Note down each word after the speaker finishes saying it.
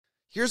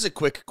Here's a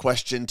quick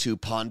question to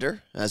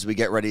ponder as we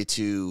get ready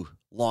to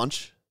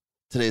launch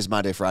today's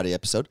My Day Friday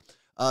episode.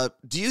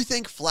 Do you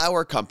think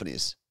flower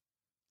companies,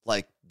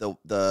 like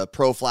the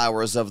Pro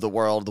Flowers of the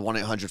world, the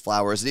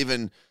 1-800-Flowers, and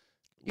even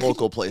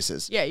local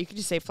places. Yeah, you could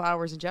just say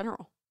flowers in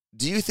general.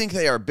 Do you think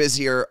they are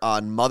busier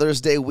on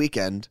Mother's Day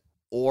weekend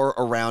or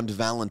around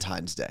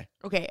Valentine's Day?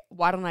 Okay,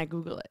 why don't I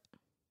Google it?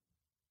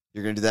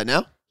 You're going to do that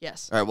now?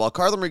 Yes. All right, while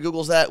Carla Marie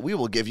Googles that, we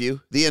will give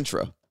you the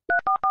intro.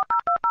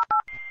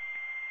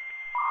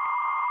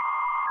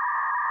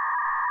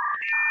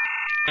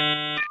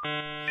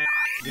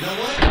 You know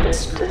what?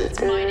 Screw it. It's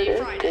My Day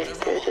Friday.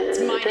 It's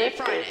My Day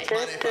Friday. It's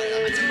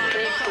My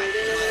Day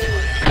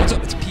Friday. What's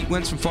up? It's Pete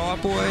Wentz from Fall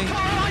Out Boy.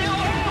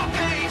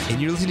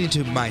 And you're listening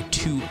to my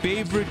two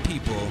favorite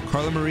people,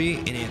 Carla Marie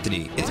and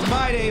Anthony. It's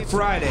My Day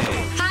Friday.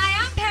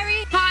 Hi, I'm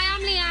Perry. Hi,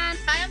 I'm Leanne.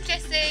 Hi, I'm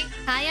Jessie.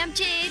 Hi, I'm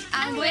Jade.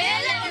 And we're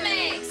Little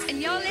Mix.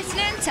 And you're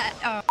listening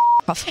to...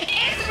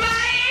 It's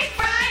My Day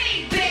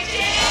Friday,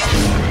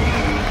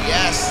 bitches!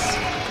 Yes.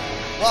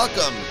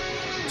 Welcome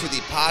to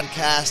the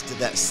podcast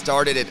that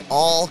started it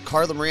all.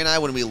 Carla Marie and I,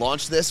 when we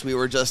launched this, we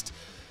were just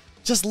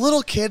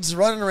little kids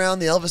running around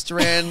the Elvis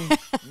Duran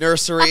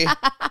nursery.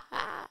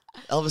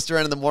 Elvis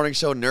Duran in the Morning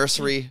Show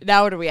nursery.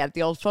 Now what are we at?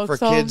 The old folks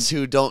for home? kids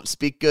who don't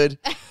speak good.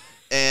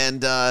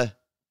 And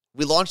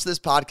we launched this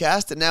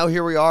podcast, and now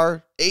here we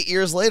are 8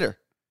 years later.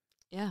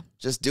 Yeah.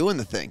 Just doing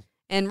the thing.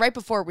 And right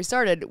before we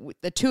started,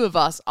 the two of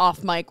us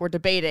off mic were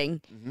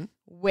debating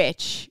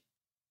which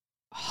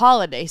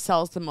holiday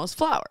sells the most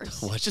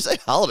flowers. Why'd you say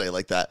holiday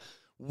like that?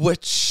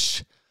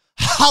 Which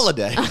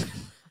holiday? I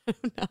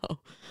don't know.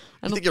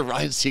 I think you're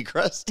Ryan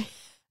Seacrest.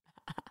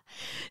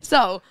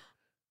 So,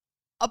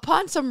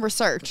 upon some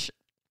research,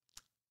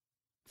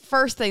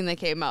 first thing that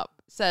came up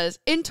says,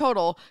 in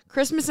total,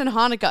 Christmas and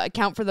Hanukkah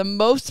account for the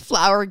most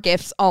flower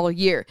gifts all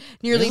year.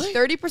 Nearly Really?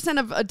 30%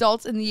 of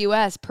adults in the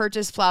U.S.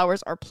 purchase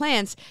flowers or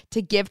plants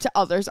to give to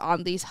others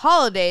on these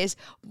holidays,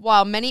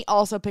 while many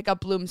also pick up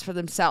blooms for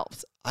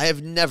themselves. I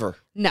have never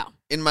No.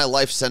 in my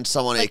life sent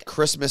someone a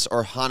Christmas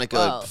or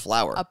Hanukkah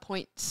flower. A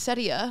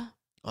poinsettia.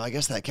 Well, I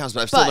guess that counts,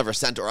 but I've still But- never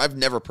sent or I've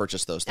never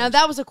purchased those things. Now,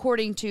 that was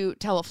according to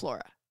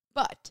Teleflora.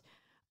 But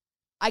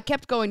I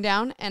kept going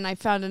down, and I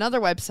found another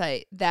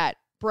website that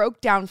broke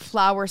down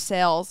flower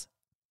sales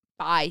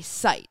by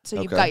site. So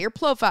you've Okay. got your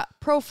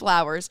Pro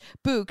Flowers,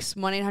 Books,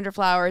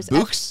 1-800-Flowers.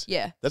 Books?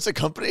 Yeah. That's a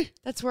company?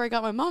 That's where I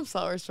got my mom's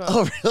flowers from.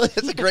 Oh, really?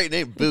 That's a great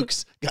name.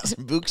 Books. Got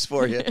some books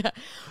for you.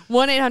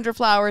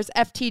 1-800-Flowers,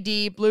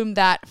 FTD, Bloom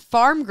That,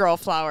 Farm Girl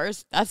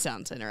Flowers. That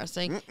sounds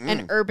interesting.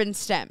 And Urban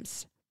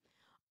Stems.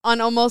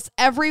 On almost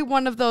every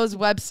one of those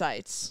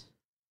websites.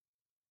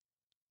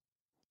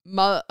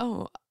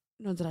 Oh,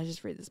 no, did I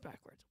just read this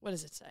backwards? What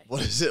does it say?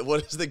 What is it?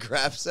 What does the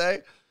graph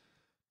say?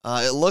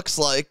 It looks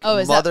like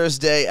Is that- Mother's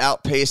Day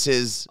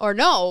outpaces. Or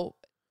no,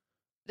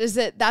 is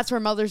it that's where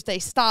Mother's Day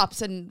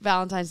stops and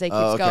Valentine's Day keeps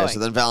Oh, okay. going? So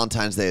then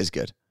Valentine's Day is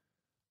good.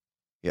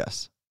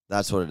 Yes,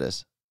 that's what it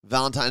is.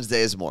 Valentine's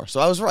Day is more.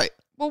 So I was right.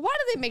 Well, why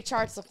do they make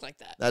charts look like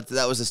that?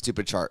 That was a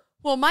stupid chart.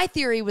 Well, my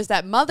theory was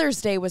that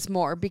Mother's Day was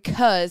more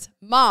because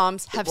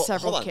moms have Well,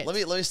 several hold on.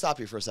 kids. Let me stop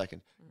you for a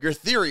second. Your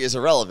theory is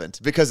irrelevant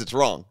because it's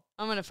wrong.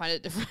 I'm gonna find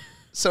it different.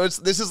 So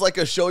this is like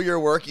a show your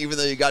work even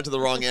though you got to the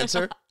wrong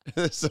answer.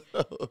 So,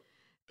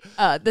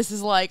 This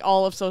is like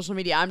all of social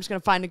media. I'm just gonna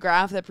find a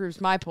graph that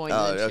proves my point.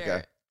 oh, and then share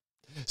okay.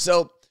 it.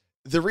 So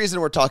the reason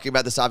we're talking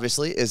about this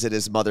obviously is it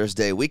is Mother's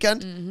Day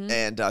weekend, Mm-hmm.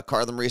 and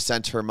Carla Marie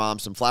sent her mom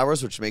some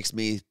flowers, which makes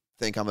me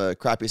think I'm a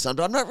crappy son.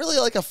 But I'm not really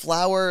like a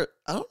flower.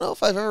 I don't know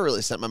if I've ever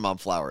really sent my mom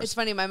flowers. It's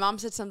funny. My mom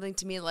said something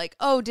to me like,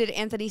 "Oh, did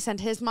Anthony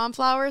send his mom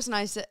flowers?" And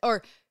I said,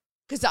 or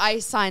because I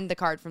signed the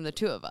card from the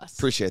two of us.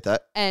 Appreciate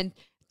that. And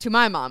to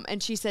my mom,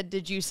 and she said,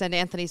 "Did you send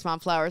Anthony's mom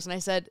flowers?" And I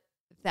said,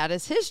 "That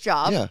is his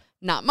job, Yeah.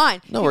 not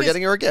mine." No, we're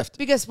getting her a gift.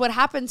 because what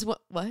happens?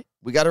 What?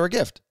 We got her a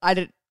gift. I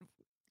did.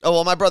 Oh,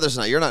 well, my brothers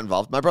and I. You're not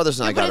involved. My brothers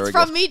and I But got her it's a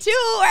from gift. me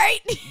too, right?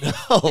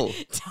 No.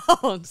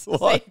 Don't say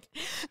What? it.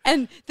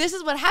 And this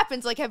is what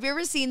happens. Like, have you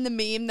ever seen the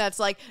meme that's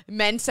like,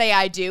 men say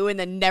I do and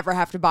then never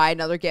have to buy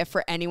another gift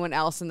for anyone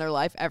else in their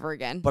life ever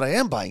again? But I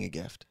am buying a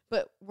gift.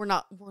 But we're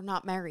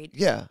not married.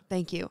 Yeah.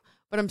 Thank you.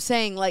 But I'm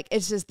saying, like,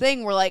 it's this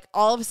thing where, like,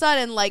 all of a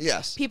sudden, like,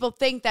 Yes. people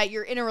think that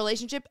you're in a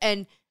relationship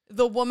and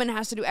the woman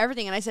has to do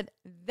everything. And I said,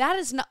 that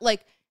is not,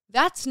 like,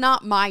 that's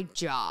not my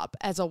job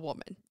as a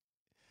woman.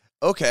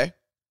 Okay.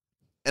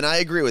 And I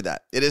agree with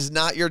that. It is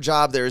not your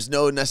job. There is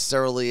no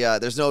necessarily,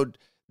 there's no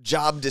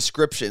job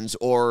descriptions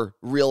or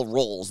real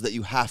roles that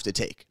you have to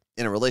take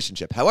in a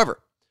relationship. However,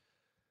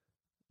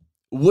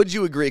 would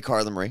you agree,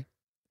 Carla Marie,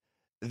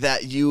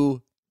 that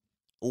you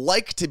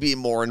like to be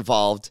more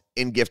involved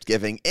in gift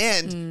giving?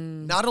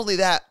 And not only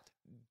that,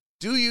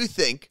 do you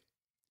think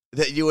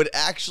that you would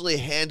actually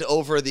hand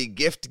over the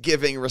gift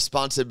giving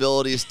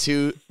responsibilities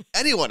to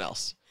anyone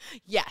else?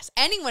 Yes.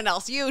 Anyone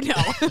else, you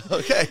know.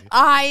 Okay.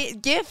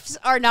 Gifts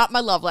are not my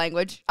love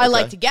language. I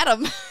like Okay. to get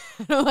them.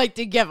 I don't like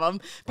to give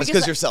them. That's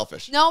because you're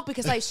selfish. No,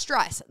 because I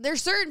stress.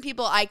 There's certain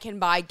people I can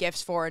buy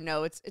gifts for and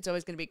know it's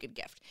always going to be a good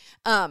gift.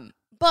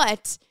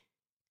 But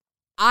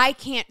I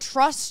can't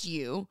trust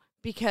you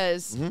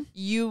because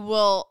you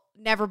will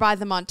never buy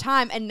them on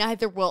time, and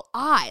neither will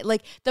I.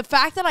 Like, the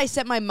fact that I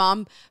sent my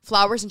mom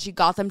flowers and she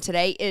got them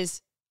today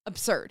is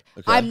absurd.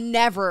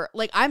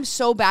 Okay. I'm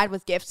so bad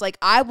with gifts. Like,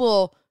 I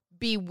will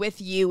be with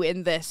you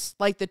in this.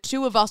 Like, the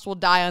two of us will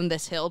die on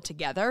this hill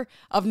together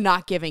of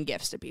not giving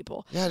gifts to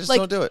people. Yeah, just like,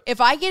 don't do it. If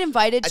I get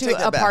invited I take to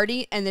that a back.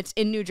 party and it's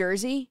in New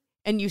Jersey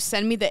and you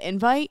send me the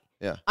invite,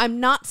 Yeah. I'm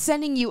not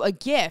sending you a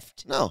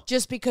gift No.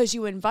 just because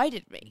you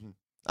invited me.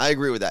 I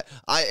agree with that.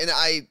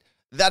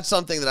 That's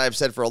something that I've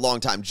said for a long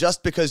time.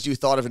 Just because you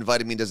thought of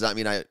inviting me does not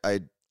mean I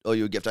owe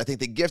you a gift. I think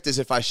the gift is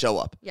if I show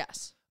up.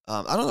 Yes.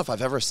 I don't know if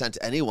I've ever sent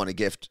anyone a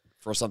gift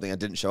for something I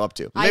didn't show up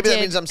to. I Maybe that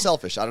did. means I'm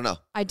selfish. I don't know.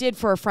 I did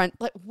for a friend.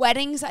 Like,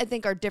 weddings, I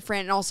think, are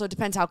different, and also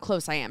depends how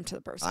close I am to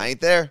the person. I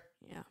ain't there.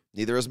 Yeah.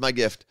 Neither is my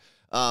gift.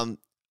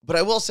 But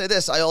I will say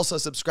this. I also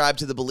subscribe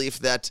to the belief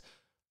that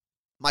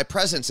my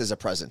presence is a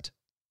present.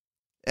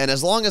 And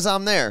as long as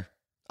I'm there,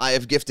 I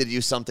have gifted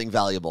you something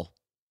valuable.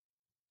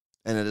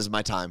 And it is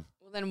my time.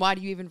 Well, then why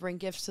do you even bring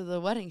gifts to the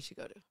weddings you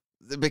go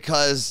to?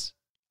 Because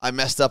I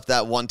messed up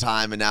that one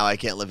time and now I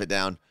can't live it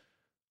down.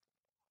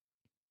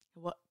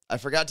 What? I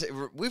forgot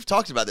to. We've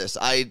talked about this.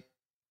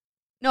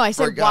 No, I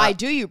said, Forgot. why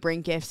do you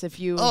bring gifts if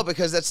you... Oh,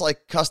 because that's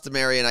like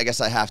customary and I guess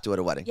I have to at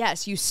a wedding.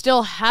 Yes, you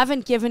still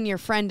haven't given your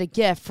friend a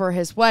gift for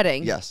his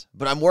wedding. Yes,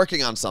 but I'm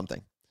working on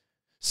something.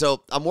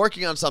 So I'm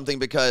working on something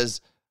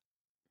because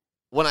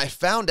when I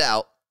found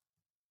out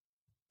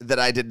that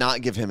I did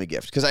not give him a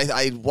gift, because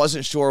I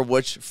wasn't sure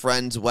which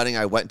friend's wedding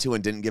I went to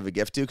and didn't give a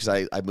gift to, because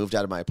I moved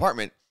out of my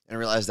apartment and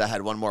realized I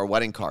had one more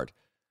wedding card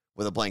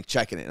with a blank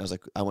check in it. And I was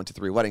like, I went to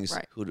 3 weddings.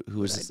 Right.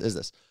 Who is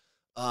this?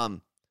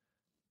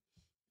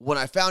 When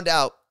I found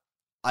out,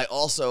 I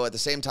also at the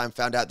same time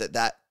found out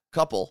that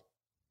couple,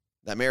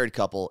 that married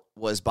couple,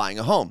 was buying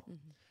a home.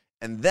 Mm-hmm.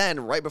 And then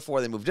right before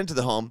they moved into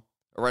the home,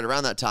 or right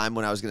around that time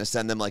when I was going to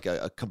send them like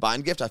a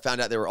combined gift, I found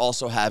out they were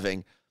also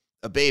having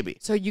a baby.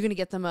 So you're going to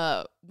get them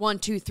a 1,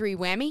 2, 3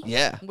 whammy?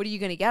 Yeah. What are you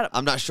going to get them?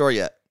 I'm not sure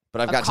yet,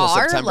 but I've A got till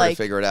car? September to Like-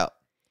 figure it out.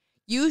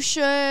 You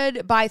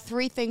should buy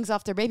 3 things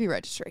off their baby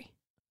registry.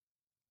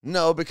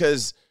 No,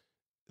 because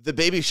the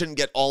baby shouldn't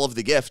get all of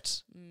the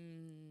gifts.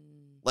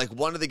 Like,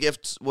 one of the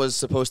gifts was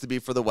supposed to be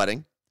for the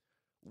wedding.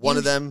 One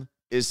of them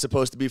is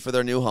supposed to be for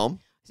their new home.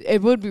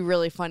 It would be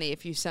really funny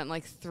if you sent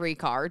like 3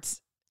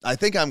 cards. I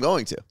think I'm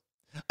going to.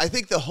 I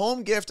think the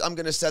home gift, I'm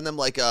going to send them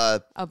like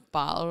a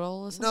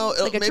bottle or something? no,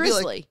 it'll like a maybe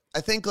drizzly. like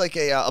I think like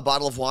a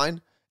bottle of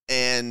wine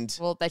and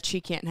Well, that she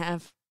can't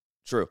have.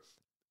 true.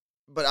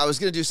 But I was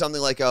going to do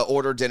something like a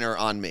order dinner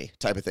on me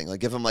type of thing. Like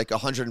give them like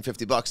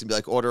 $150 and be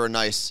like, order a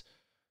nice.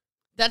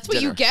 That's what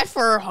you Dinner. get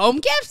for home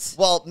gifts?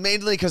 Well,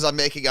 mainly because I'm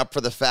making up for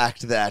the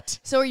fact that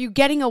So are you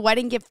getting a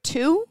wedding gift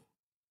too?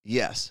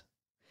 yes.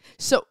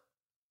 So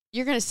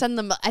you're going to send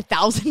them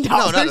 $1,000?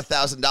 No, not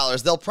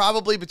 $1,000. They'll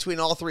probably between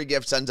all 3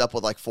 gifts end up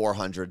with like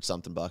 400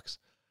 something bucks.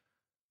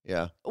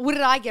 Yeah. What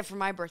did I get for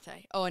my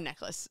birthday? Oh, a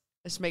necklace.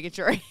 Just making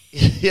sure.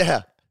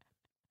 Yeah.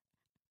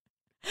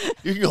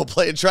 You can go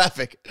play in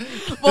traffic.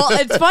 Well,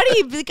 it's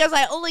funny because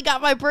I only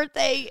got my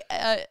birthday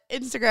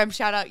Instagram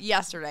shout out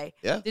yesterday.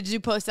 Yeah. Did you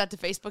post that to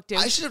Facebook too?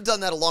 I should have done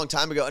that a long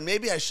time ago, and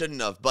maybe I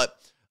shouldn't have, but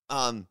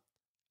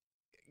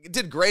it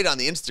did great on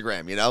the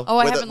Instagram, you know? Oh,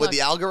 I with haven't with the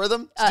looked.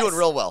 algorithm. It's doing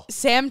real well.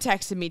 Sam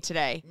texted me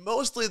today.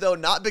 Mostly, though,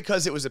 not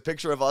because it was a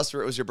picture of us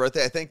or it was your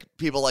birthday. I think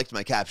people liked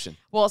my caption.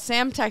 Well,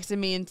 Sam texted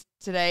me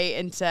today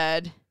and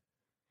said,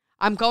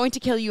 I'm going to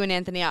kill you and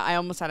Anthony. I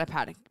almost had a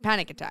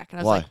panic attack. And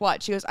I was Why? like,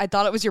 what? She goes, I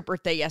thought it was your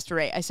birthday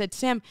yesterday. I said,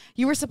 Sam,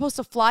 you were supposed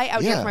to fly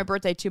out here Yeah. for my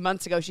birthday 2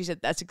 months ago. She said,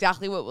 that's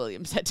exactly what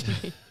William said to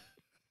me.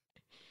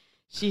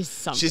 She's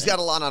something. She's got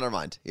a lot on her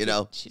mind, you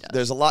know? She does.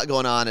 There's a lot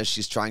going on as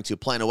she's trying to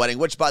plan a wedding,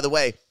 which, by the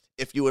way,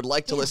 if you would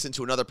like to listen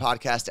to another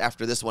podcast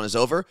after this one is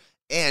over,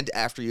 and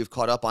after you've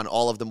caught up on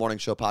all of the Morning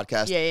Show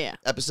podcast Yeah.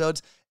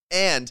 episodes,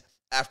 and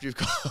after you've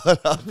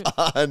caught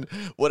up on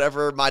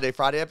whatever My Day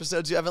Friday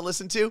episodes you haven't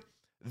listened to,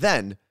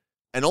 then,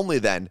 and only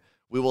then,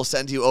 we will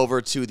send you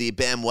over to the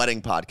BAM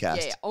Wedding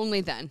podcast. Yeah,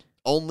 only then.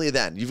 Only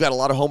then. You've got a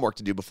lot of homework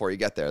to do before you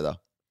get there, though.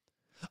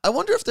 I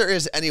wonder if there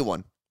is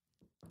anyone,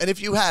 and if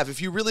you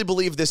really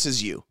believe this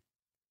is you,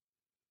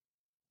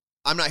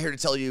 I'm not here to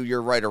tell you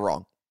you're right or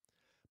wrong,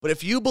 but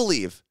if you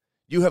believe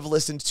you have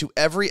listened to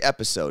every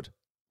episode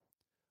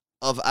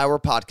of our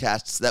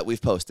podcasts that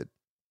we've posted,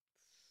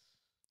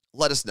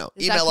 let us know.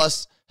 Is that Email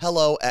us,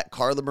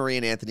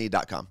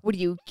 hello@carlamarieandanthony.com. What are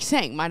you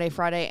saying? My Day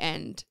Friday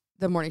and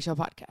the Morning Show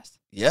podcast,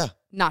 Yeah.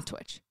 not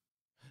Twitch.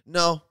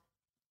 No.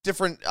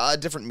 Different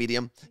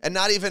medium. And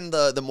not even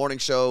the morning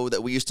show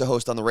that we used to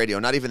host on the radio,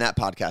 not even that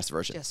podcast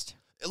version. Just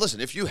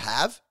Listen, if you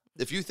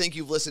think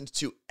you've listened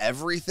to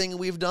everything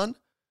we've done,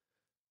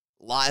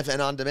 live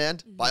and on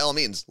demand, by all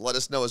means, let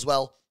us know as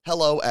well.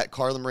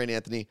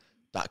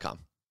 hello@carlamarieandanthony.com.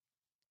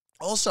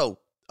 Also,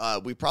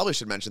 we probably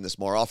should mention this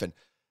more often.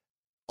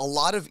 A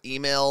lot of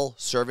email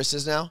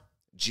services now,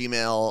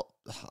 Gmail,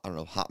 I don't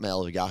know,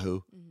 Hotmail,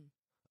 Yahoo,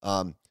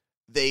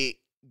 they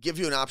give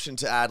you an option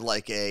to add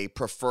like a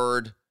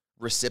preferred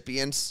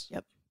recipients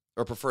Yep.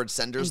 or preferred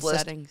senders in list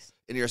settings.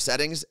 in your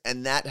settings,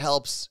 and that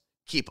helps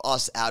keep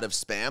us out of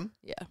spam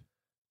Yeah.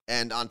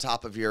 and on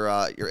top of your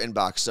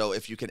inbox. So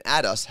if you can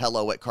add us,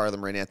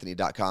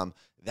 hello@carlamarieandanthony.com,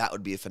 that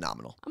would be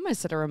phenomenal. I'm going to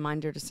set a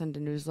reminder to send a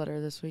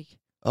newsletter this week.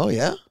 Oh,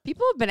 yeah?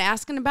 People have been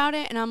asking about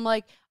it, and I'm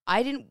like,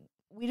 we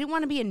didn't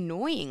want to be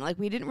annoying. Like,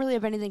 we didn't really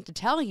have anything to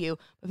tell you.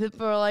 But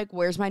people are like,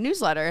 where's my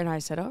newsletter? And I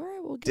said, all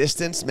right, we'll get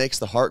Distance makes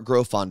the heart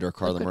grow fonder,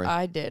 Carla Look what Marie.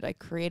 I did. I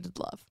created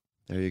love.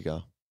 There you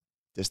go.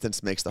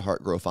 Distance makes the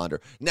heart grow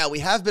fonder. Now, we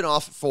have been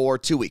off for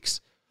 2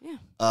 weeks. Yeah.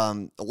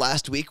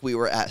 Last week, we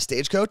were at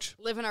Stagecoach,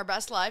 Living our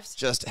best lives.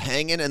 just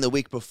hanging. And the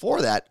week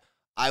before that,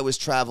 I was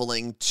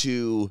traveling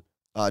to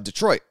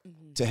Detroit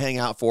to hang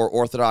out for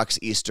Orthodox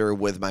Easter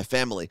with my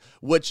family,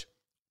 which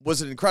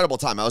was an incredible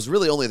time. I was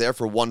really only there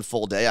for one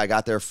full day. I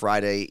got there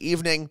Friday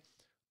evening,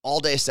 all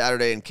day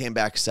Saturday, and came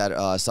back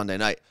Sunday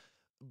night.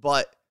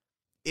 But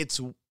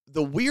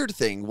the weird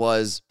thing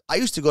was I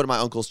used to go to my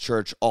uncle's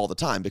church all the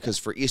time because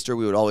for Easter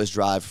we would always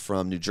drive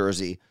from New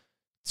Jersey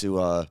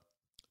to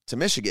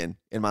Michigan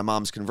in my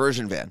mom's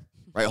conversion van.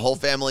 Right, whole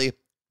family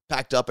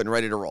packed up and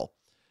ready to roll.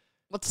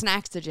 What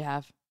snacks did you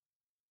have?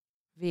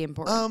 Be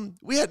important.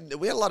 We had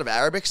a lot of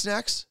Arabic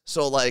snacks.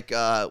 So like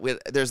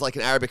there's like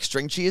an Arabic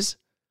string cheese.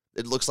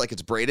 It looks like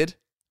it's braided.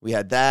 We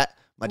had that.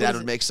 My dad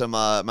would make some.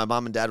 My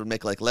mom and dad would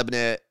make like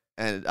lebanon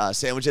and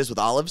sandwiches with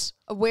olives.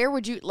 Where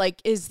would you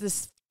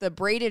is the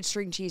braided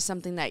string cheese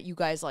something that you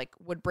guys like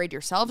would braid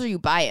yourselves, or you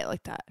buy it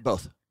like that?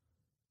 Both.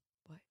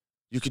 What?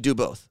 You could do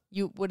both.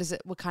 What is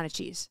it? What kind of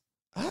cheese?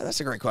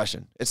 That's a great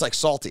question. It's like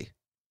salty.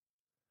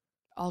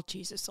 All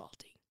cheese is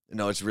salty.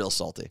 No, it's real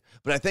salty.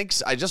 But I think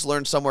I just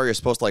learned somewhere you're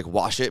supposed to like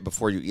wash it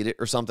before you eat it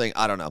or something.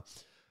 I don't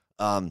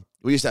know.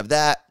 We used to have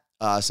that.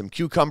 Some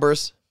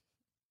cucumbers.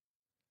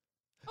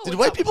 Did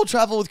white people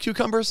travel with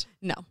cucumbers?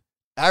 No.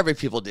 Arabic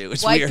people do.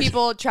 It's White weird.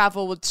 people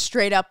travel with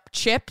straight up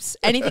chips.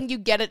 Anything you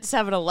get at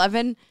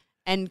 7-Eleven.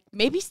 And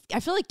maybe,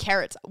 I feel like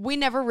carrots. We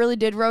never really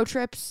did road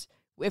trips.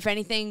 If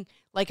anything,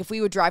 like if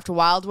we would drive to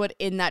Wildwood,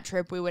 in that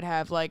trip we would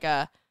have like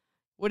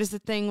what is the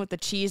thing with the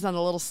cheese on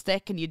the little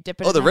stick and you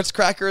dip it in the that? Ritz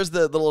crackers,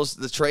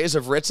 the trays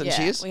of Ritz and Yeah,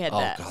 cheese? we had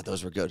that. Oh, God,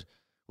 those were good.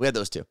 We had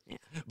those too. Yeah.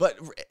 But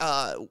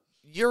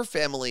your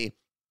family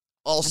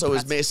also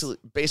is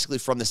basically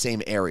from the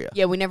same area.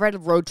 Yeah, we never had a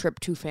road trip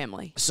to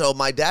family. So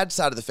my dad's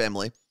side of the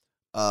family,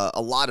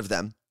 a lot of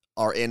them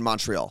are in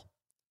Montreal.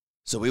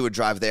 So we would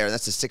drive there.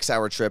 That's a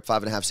 6-hour trip,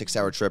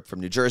 5.5-6-hour trip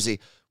from New Jersey.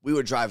 We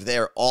would drive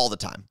there all the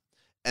time.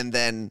 And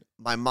then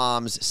my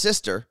mom's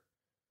sister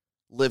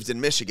lived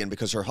in Michigan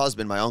because her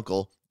husband, my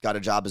uncle, got a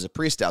job as a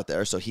priest out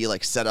there. So he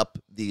like set up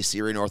the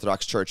Syrian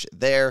Orthodox Church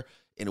there,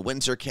 in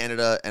Windsor,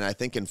 Canada, and I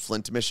think in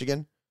Flint,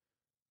 Michigan.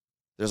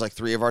 There's like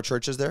 3 of our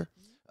churches there.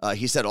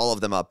 He set all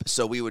of them up.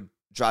 So we would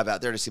drive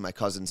out there to see my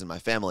cousins and my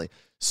family.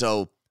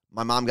 So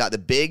my mom got the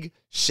big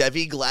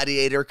Chevy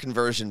Gladiator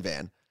conversion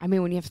van. I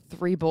mean, when you have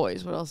 3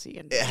 boys, what else are you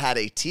going to do? It had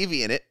a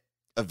TV in it,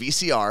 a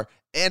VCR,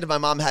 and my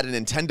mom had a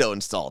Nintendo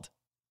installed.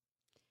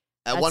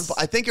 At one point,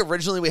 I think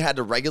originally we had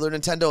the regular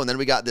Nintendo, and then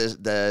we got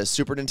the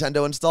Super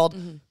Nintendo installed.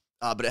 Mm-hmm.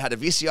 But it had a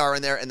VCR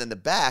in there, and then the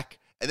back,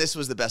 and this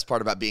was the best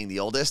part about being the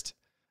oldest,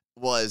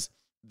 was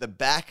the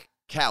back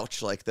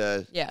couch, like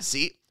the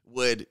seat,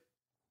 would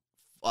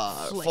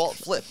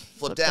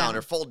flip down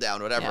or fold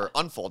down, whatever,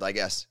 unfold, I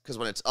guess, because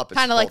when it's up, it's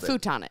kind of like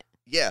folded. futon it.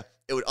 Yeah,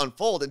 it would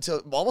unfold into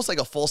almost like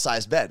a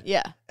full-size bed.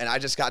 Yeah. And I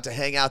just got to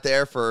hang out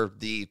there for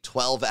the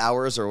 12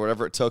 hours or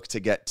whatever it took to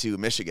get to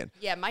Michigan.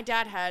 Yeah, my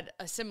dad had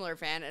a similar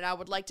van, and I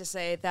would like to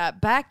say that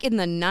back in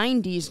the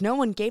 90s, no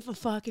one gave a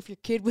fuck if your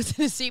kid was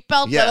in a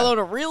seatbelt, let alone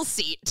a real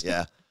seat.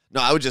 Yeah.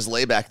 No, I would just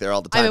lay back there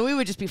all the time. I mean, we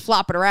would just be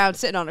flopping around,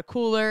 sitting on a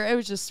cooler. It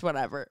was just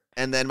whatever.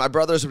 And then my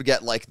brothers would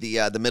get like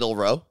the middle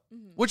row,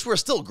 which were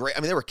still great. I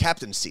mean, they were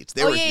captain seats.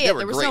 They were there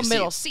was great no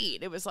middle seats.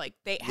 seat. It was like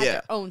they had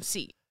their own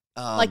seat.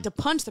 Like to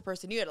punch the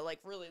person, you had to like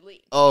really lean.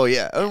 Oh,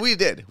 yeah. I mean, we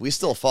did. We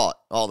still fought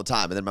all the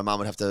time. And then my mom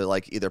would have to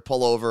like either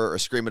pull over or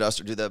scream at us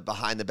or do the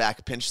behind the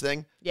back pinch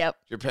thing. Yep.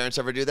 Your parents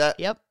ever do that?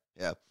 Yep.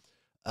 Yeah.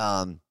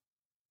 And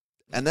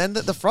then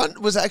the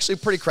front was actually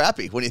pretty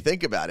crappy when you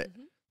think about it.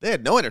 They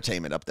had no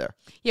entertainment up there.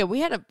 Yeah, we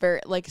had a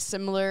very like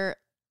similar.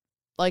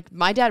 Like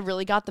my dad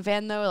really got the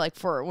van though, like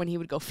for when he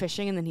would go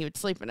fishing and then he would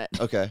sleep in it.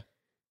 Okay.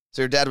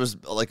 So your dad was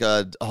like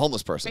a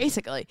homeless person.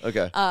 Basically.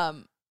 Okay.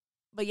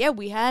 But yeah,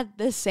 we had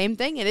this same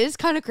thing. It is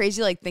kind of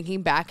crazy, like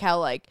thinking back how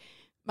like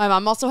my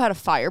mom also had a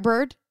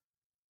Firebird.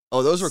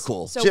 Oh, those were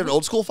cool. So Did you have an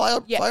old school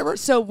Firebird?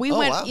 So we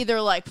went wow. either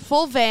like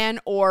full van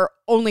or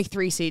only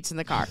 3 seats in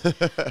the car.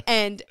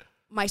 And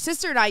my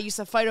sister and I used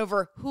to fight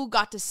over who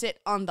got to sit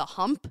on the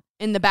hump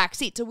in the back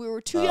seat. So we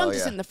were too young to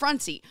sit in the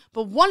front seat.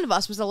 But one of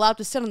us was allowed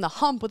to sit on the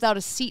hump without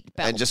a seat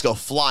belt. And just go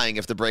flying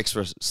if the brakes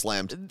were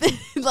slammed.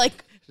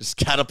 Like just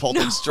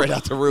catapulting straight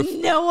out the roof.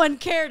 No one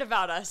cared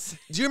about us.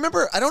 Do you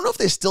remember? I don't know if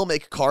they still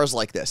make cars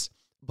like this,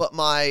 but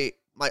my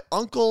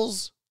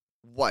uncle's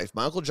wife,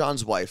 my Uncle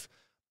John's wife,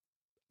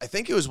 I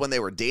think it was when they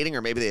were dating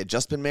or maybe they had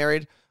just been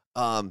married.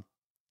 I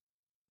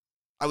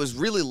was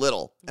really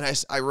little,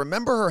 and I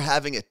remember her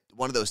having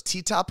one of those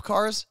T-top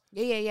cars.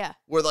 Yeah.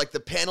 Where like the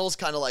panels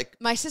kind of like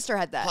my sister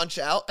had that punch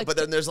out, like, but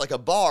then there's like a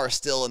bar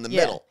still in the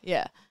middle.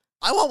 Yeah.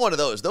 I want one of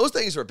those. Those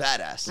things were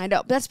badass. I know,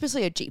 but that's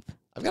basically a Jeep.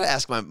 I've got to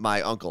ask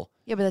my uncle.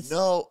 Yeah, but that's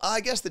No,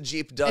 I guess the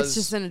Jeep does.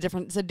 it's just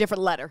it's a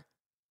different letter.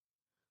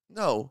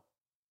 No.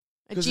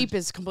 A 'Cause Jeep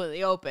is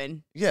completely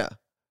open, Yeah.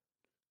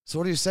 So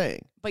what are you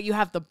saying? but you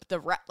have the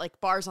like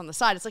bars on the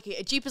side. It's like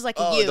a Jeep is like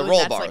a Oh, U, the and roll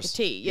that's bars. like a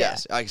T. Yeah.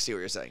 Yes, I can see what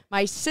you're saying.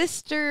 My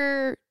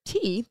sister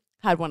T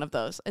had one of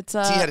those. It's T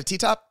had a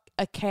T-top?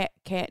 a cat,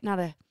 not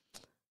a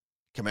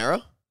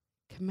Camaro?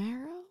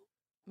 Camaro.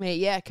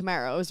 Yeah,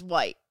 Camaro. It was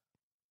white.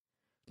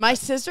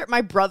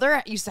 My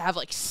brother used to have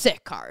like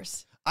sick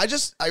cars. I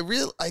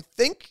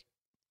think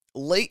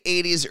late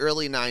 80s,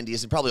 early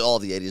 90s, and probably all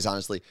of the 80s,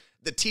 honestly,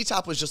 the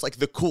T-top was just like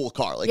the cool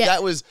car. Like Yeah.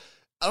 that was,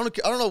 I don't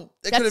know,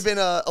 it could have been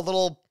a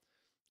little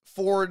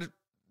Ford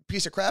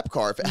piece of crap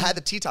car. If it had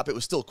the T-top, it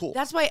was still cool.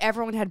 That's why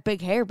everyone had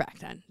big hair back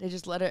then. They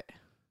just let it.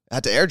 It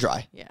had to air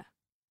dry. Yeah.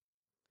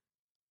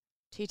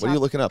 T-top What are you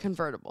looking up?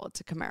 Convertible. It's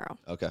a Camaro.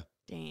 Okay.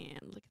 Damn,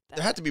 look at that.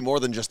 There had to be more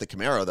than just the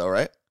Camaro, though,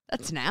 right?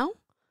 That's now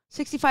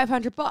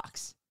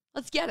 $6,500.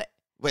 Let's get it.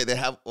 Wait, they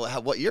have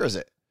what year is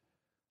it?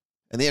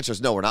 And the answer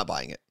is no, we're not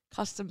buying it.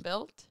 Custom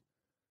built.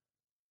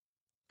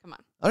 Come on.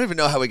 I don't even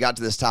know how we got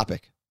to this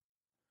topic.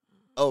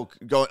 So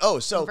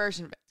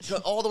Conversion. go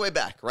all the way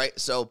back, right?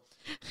 So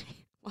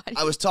Why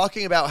I was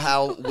talking about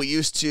how we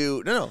used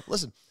to,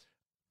 listen,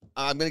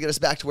 I'm going to get us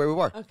back to where we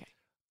were. Okay.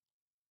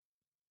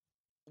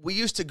 We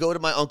used to go to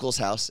my uncle's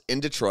house in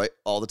Detroit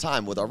all the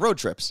time with our road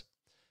trips.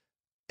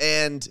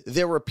 And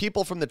there were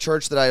people from the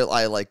church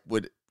that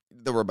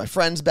there were my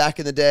friends back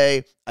in the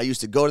day. I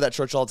used to go to that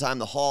church all the time,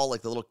 the hall,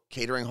 like the little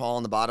catering hall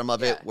on the bottom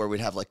of it, Yeah. where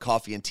we'd have like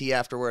coffee and tea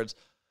afterwards.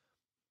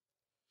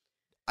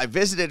 I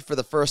visited for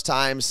the first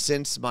time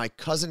since my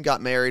cousin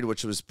got married,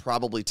 which was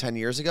probably 10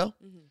 years ago.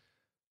 Mhm.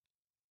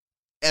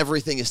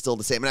 Everything is still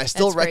the same. And I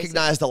still That's crazy.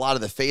 recognized a lot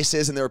of the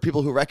faces, and there were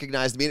people who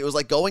recognized me. And it was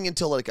like going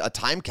into like a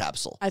time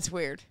capsule. That's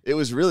weird. It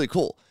was really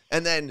cool.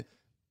 And then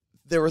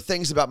there were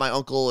things about my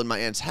uncle and my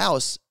aunt's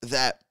house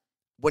that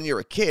when you're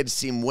a kid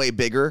seem way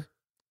bigger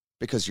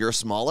because you're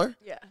smaller.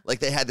 Yeah. Like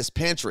they had this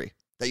pantry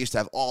that used to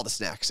have all the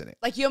snacks in it.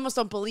 Like you almost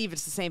don't believe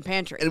it's the same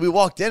pantry. And we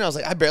walked in, I was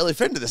like, I barely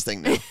fit into this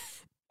thing now.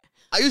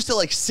 I used to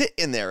like sit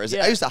in there.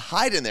 Yeah. I used to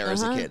hide in there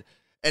as a Uh-huh. kid.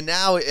 And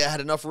now it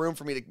had enough room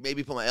for me to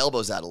maybe put my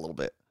elbows out a little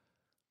bit.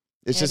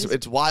 It's Yeah, just,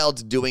 it's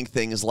wild doing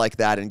things like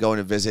that and going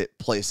to visit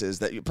places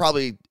that you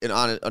probably, in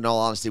all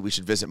honesty, we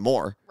should visit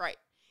more. Right.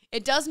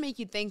 It does make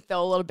you think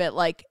though a little bit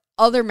like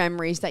other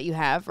memories that you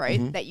have, right?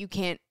 Mhm. That you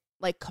can't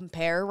like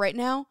compare right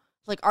now.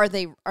 Like are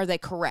they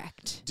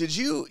correct? Did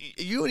you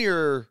and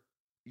your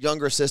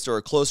younger sister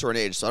are closer in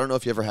age, so I don't know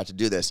if you ever had to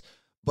do this,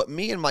 but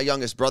me and my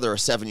youngest brother are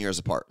 7 years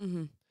apart.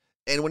 Mm-hmm.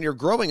 And when you're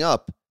growing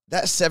up,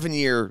 that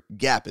 7-year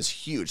gap is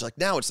huge. Like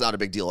now it's not a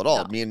big deal at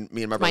all. No. Me and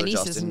my My brother niece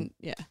Justin, isn't.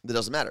 Yeah. that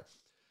doesn't matter.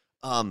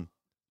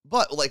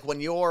 But like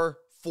when you're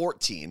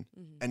 14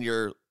 Mhm. and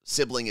your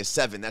sibling is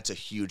 7, that's a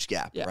huge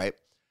gap, Yeah. right?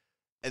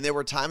 And there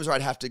were times where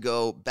I'd have to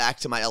go back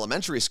to my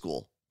elementary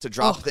school to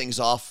drop Oh. things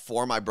off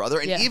for my brother.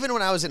 And Yeah. even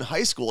when I was in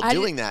high school I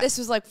doing did- that, This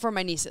was like for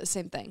my nieces,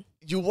 same thing.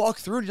 you walk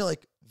through and you're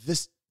like,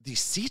 these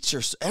seats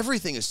are,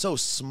 everything is so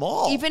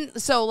small. Even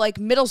so, like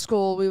middle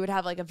school, we would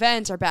have like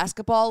events or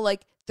basketball,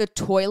 like the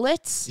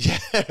toilets.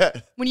 Yeah.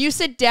 When you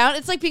sit down,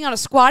 it's like being on a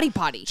squatty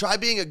potty. Try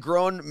being a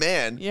grown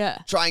man. Yeah.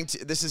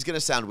 This is going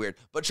to sound weird,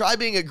 but try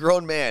being a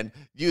grown man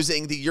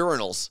using the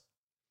urinals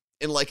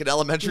in like an You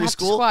elementary have to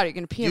school. squat. You're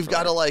gonna pee. You've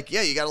got to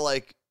everywhere. you got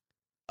to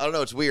I don't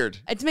know. It's weird.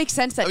 It makes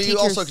sense that I mean,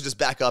 teachers. you also could just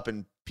back up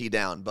and pee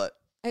down, but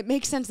It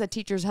makes sense that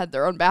teachers had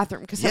their own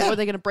bathroom because Yeah. were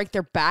they going to break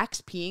their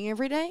backs peeing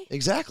every day?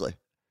 exactly.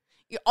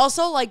 You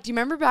also, like, do you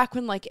remember back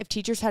when, like, if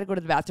teachers had to go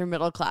to the bathroom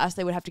middle of class,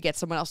 they would have to get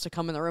someone else to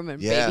come in the room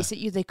and Yeah. babysit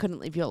you? They couldn't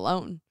leave you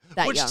alone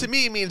that Which young. to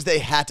me means they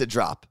had to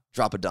drop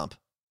a dump.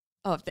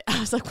 Oh, I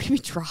was like, what do you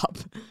mean drop?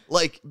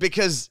 Like,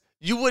 because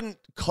you wouldn't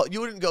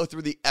go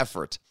through the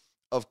effort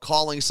of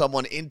calling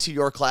someone into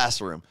your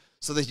classroom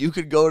so that you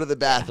could go to the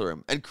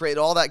bathroom and create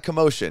all that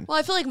commotion. Well,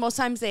 I feel like most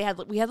times we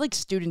had, like,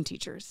 student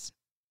teachers.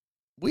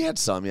 We had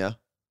some, yeah.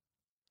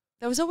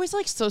 That was always,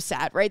 like, so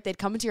sad, right? They'd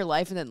come into your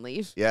life and then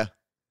leave. Yeah.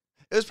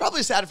 It was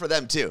probably sad for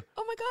them, too.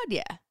 Oh, my God,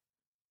 yeah.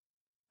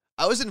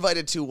 I was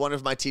invited to one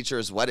of my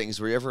teacher's weddings.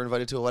 Were you ever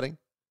invited to a wedding?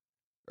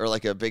 Or,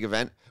 like, a big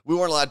event? We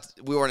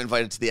weren't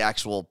invited to the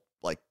actual,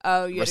 like,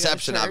 Oh, you had to go to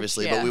reception, church?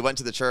 obviously, Yeah. but we went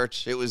to the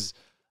church. It was,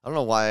 I don't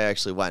know why I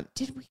actually went.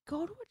 Did we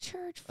go to a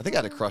church? I think I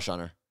had a for- crush on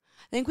her.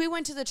 I think we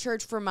went to the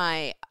church for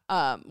my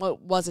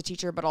was a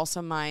teacher, but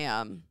also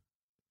my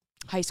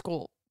high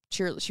school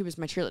she was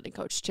my cheerleading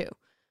coach too.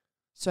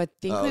 So I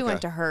think Oh, we okay.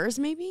 went to hers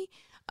maybe.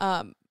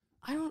 I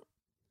don't.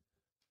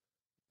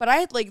 But I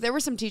had there were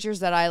some teachers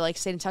that I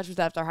stayed in touch with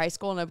after high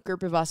school, and a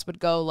group of us would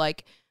go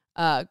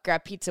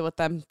grab pizza with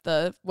them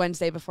the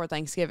Wednesday before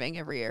Thanksgiving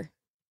every year.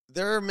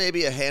 There are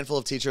maybe a handful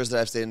of teachers that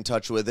I've stayed in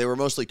touch with. They were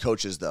mostly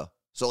coaches, though.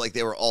 So, like,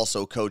 they were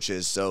also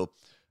coaches. So,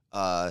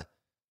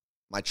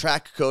 my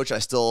track coach,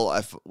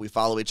 we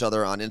follow each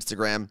other on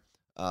Instagram.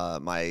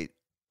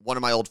 One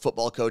of my old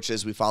football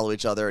coaches, we follow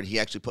each other, and he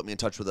actually put me in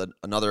touch with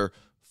another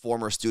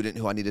former student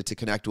who I needed to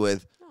connect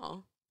with.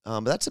 Oh,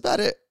 But that's about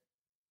it.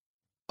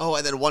 Oh,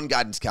 and then one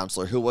guidance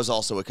counselor who was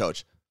also a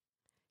coach.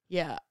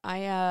 Yeah,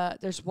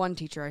 there's one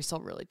teacher I still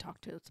really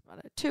talk to. That's about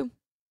it. Two,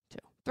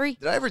 three.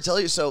 Did I ever tell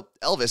you? So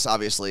Elvis,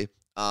 obviously,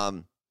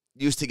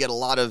 used to get a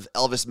lot of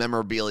Elvis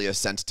memorabilia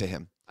sent to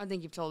him. I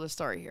think you've told this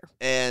story here.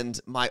 And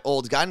my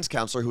old guidance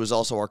counselor, who was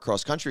also our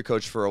cross-country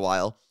coach for a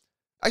while,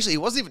 actually, he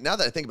wasn't even, now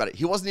that I think about it,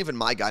 he wasn't even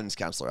my guidance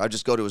counselor. I'd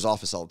just go to his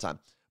office all the time.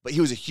 But he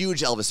was a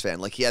huge Elvis fan.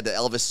 Like, he had the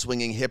Elvis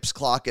swinging hips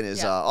clock in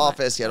his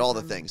office. He had all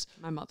the things.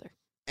 My mother.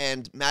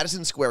 And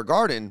Madison Square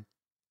Garden,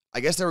 I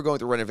guess they were going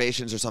through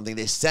renovations or something.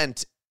 They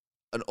sent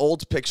an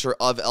old picture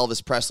of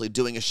Elvis Presley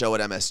doing a show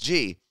at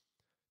MSG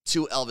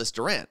to Elvis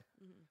Duran.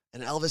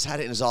 And Elvis had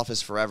it in his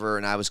office forever,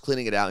 and I was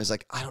cleaning it out. He's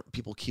like,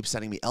 people keep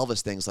sending me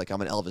Elvis things like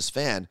I'm an Elvis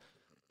fan.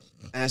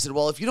 And I said,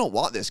 well, if you don't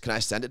want this, can I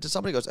send it to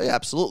somebody? He goes, oh, yeah,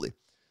 absolutely.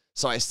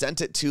 So I sent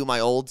it to my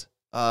old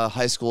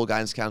high school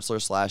guidance counselor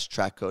 /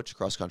 track coach,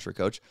 cross-country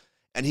coach,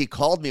 and he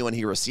called me when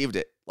he received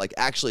it, like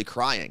actually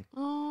crying.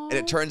 Aww. And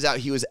it turns out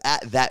he was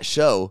at that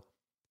show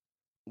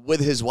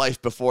with his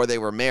wife before they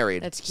were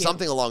married. That's cute.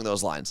 Something along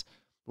those lines,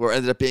 where it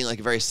ended up being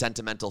like a very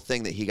sentimental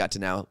thing that he got to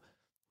now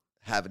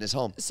have in his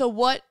home. So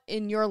what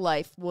in your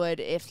life would,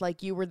 if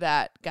like you were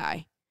that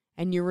guy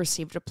and you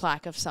received a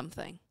plaque of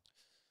something,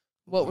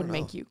 what would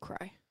make you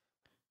cry?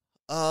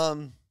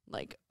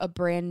 Like a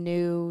brand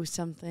new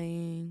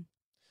something.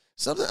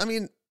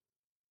 Something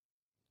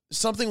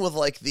with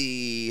like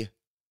the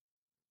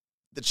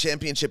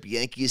championship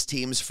Yankees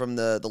teams from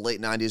the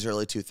late 90s,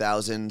 early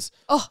 2000s.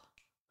 Oh.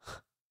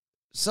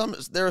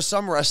 There are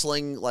some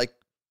wrestling like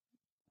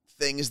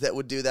things that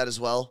would do that as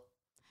well.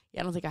 Yeah,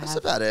 I don't think I have. That's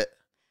about it.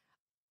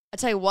 I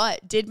tell you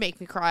what did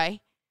make me cry.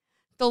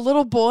 The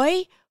little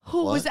boy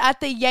who was at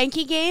the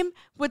Yankee game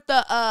with the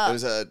it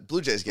was a Blue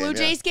Jays game.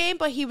 game,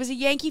 but he was a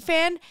Yankee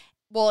fan.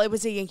 Well, it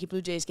was a Yankee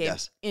Blue Jays game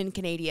in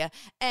Canada.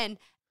 And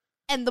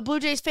the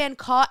Blue Jays fan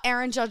caught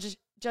Aaron Judge's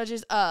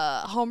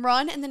home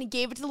run, and then he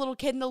gave it to the little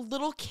kid, and the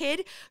little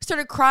kid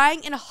started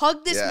crying and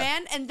hugged this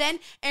man, and then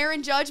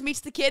Aaron Judge meets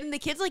the kid, and the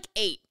kid's like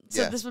 8.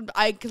 So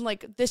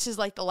this is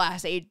like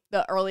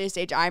the earliest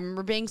age I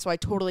remember being, so I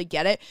totally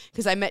get it,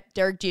 because I met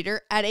Derek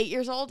Jeter at 8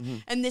 years old,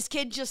 and this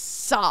kid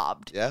just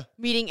sobbed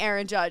meeting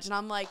Aaron Judge, and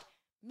I'm like,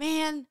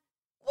 man,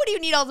 what do you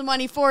need all the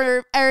money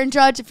for, Aaron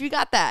Judge, if you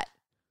got that?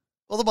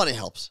 Well, the money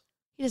helps.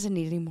 He doesn't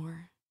need any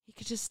more. He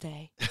could just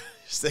stay.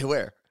 Stay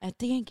where? At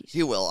the Yankees.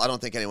 He will. I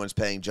don't think anyone's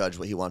paying Judge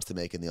what he wants to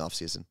make in the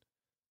offseason.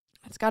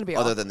 It's got to be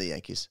other awkward. than the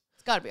Yankees.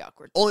 It's got to be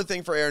awkward. Only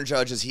thing for Aaron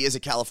Judge is he is a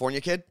California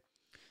kid.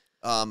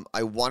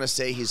 I want to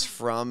say he's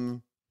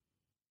from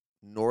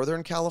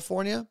Northern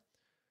California.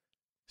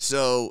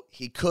 So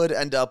he could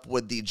end up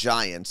with the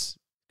Giants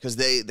because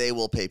they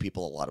will pay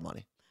people a lot of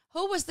money.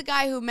 Who was the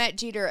guy who met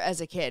Jeter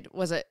as a kid?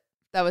 Was it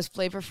that was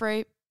Flavor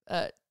Flav?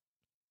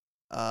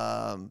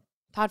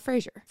 Todd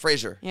Frazier.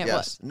 Frazier, yeah,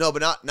 yes. No,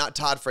 but not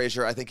Todd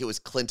Frazier. I think it was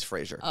Clint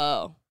Frazier.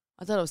 Oh,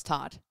 I thought it was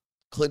Todd.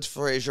 Clint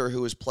Frazier,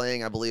 who was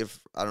playing, I believe,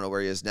 I don't know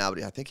where he is now,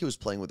 but I think he was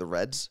playing with the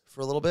Reds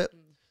for a little bit.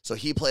 So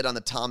he played on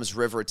the Toms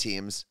River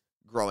teams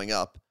growing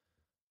up.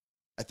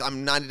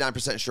 I'm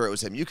 99% sure it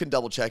was him. You can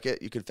double check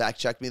it. You can fact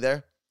check me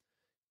there.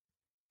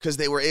 Because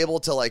they were able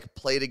to like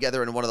play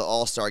together in one of the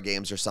All-Star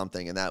games or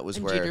something, and that was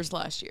where Jeter's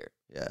last year.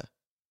 Yeah.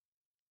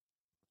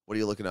 What are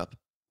you looking up?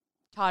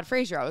 Todd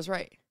Frazier, I was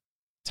right.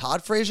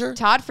 Todd Frazier?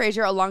 Todd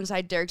Frazier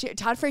alongside Derek Jeter.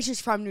 Todd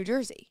Frazier's from New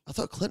Jersey. I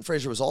thought Clint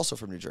Frazier was also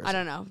from New Jersey. I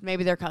don't know.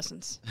 Maybe they're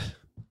cousins.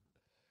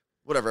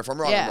 Whatever. If I'm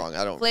wrong, I'm wrong.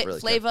 I don't really care.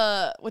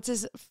 Flava, what's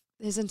his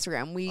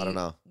Instagram? I don't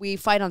know. We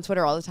fight on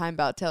Twitter all the time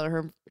about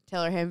Taylor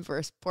him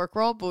versus pork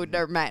roll, but we've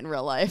never met in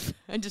real life.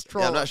 And just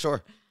troll. Yeah, I'm not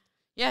sure.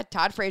 Yeah,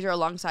 Todd Frazier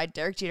alongside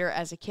Derek Jeter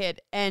as a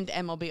kid and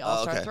MLB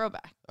All-Star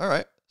throwback. All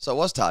right. So it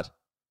was Todd.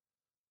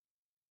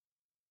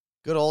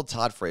 Good old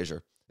Todd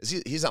Frazier.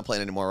 He's not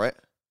playing anymore, right?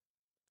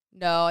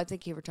 No, I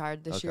think he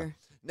retired this year.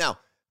 Now,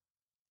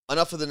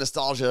 enough of the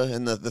nostalgia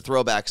and the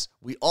throwbacks.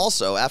 We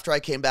also, after I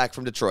came back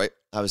from Detroit,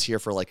 I was here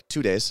for like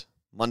 2 days,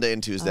 Monday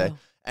and Tuesday.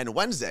 And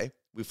Wednesday,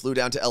 we flew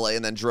down to LA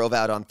and then drove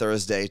out on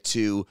Thursday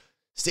to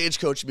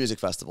Stagecoach Music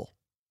Festival,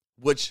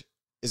 which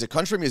is a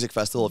country music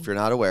festival, if you're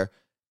not aware.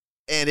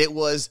 And it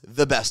was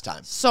the best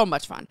time. So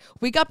much fun.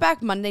 We got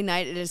back Monday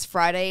night. It is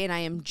Friday, and I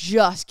am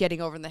just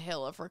getting over the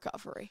hill of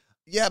recovery.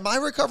 Yeah, my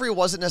recovery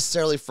wasn't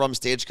necessarily from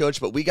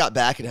Stagecoach, but we got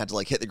back and had to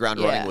like hit the ground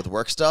running with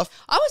work stuff.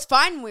 I was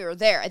fine when we were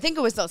there. I think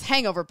it was those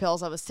hangover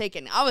pills I was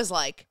taking. I was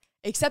like,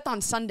 except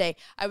on Sunday,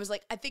 I was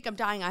like, I think I'm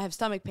dying. I have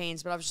stomach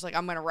pains, but I was just like,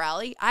 I'm going to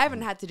rally. I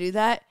haven't had to do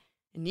that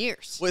in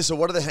years. Wait, so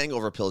what are the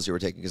hangover pills you were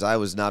taking? Because I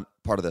was not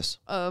part of this.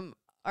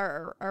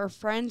 Our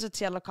friends at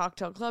Seattle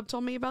Cocktail Club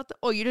told me about them.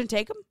 Oh, you didn't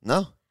take them?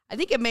 No. I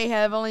think it may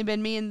have only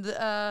been me and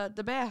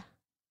the bear.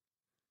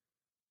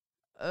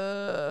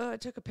 I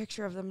took a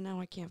picture of them. Now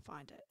I can't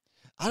find it.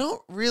 I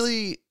don't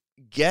really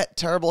get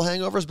terrible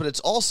hangovers, but it's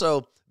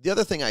also the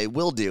other thing I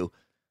will do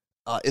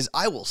is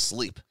I will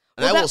sleep.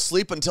 And I will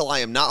sleep until I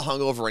am not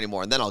hungover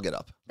anymore, and then I'll get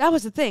up. That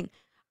was the thing.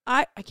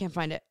 I can't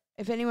find it.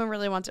 If anyone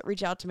really wants it,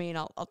 reach out to me, and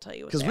I'll tell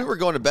you. Because we were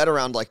going to bed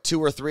around like 2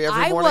 or 3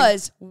 every morning. I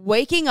was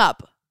waking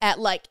up at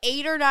like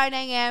 8 or 9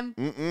 a.m.,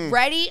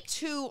 ready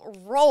to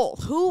roll.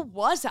 Who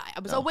was I?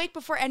 I was awake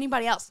before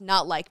anybody else,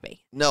 not like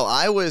me. No,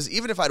 I was,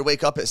 even if I'd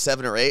wake up at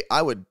 7 or 8,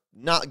 I would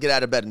not get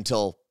out of bed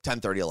until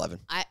 10:30, 11.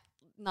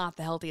 Not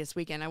the healthiest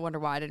weekend. I wonder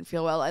why I didn't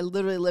feel well. I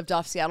literally lived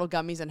off Seattle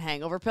gummies and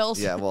hangover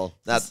pills. Yeah, well,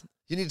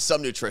 you need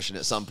some nutrition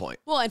at some point.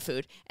 Well, and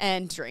food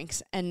and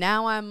drinks. And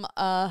now I'm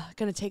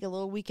going to take a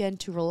little weekend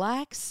to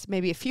relax,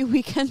 maybe a few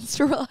weekends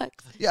to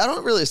relax. Yeah, I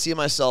don't really see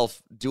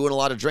myself doing a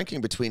lot of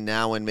drinking between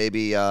now and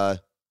maybe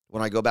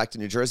when I go back to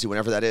New Jersey,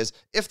 whenever that is,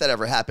 if that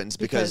ever happens,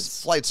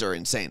 because flights are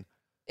insane.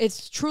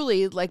 It's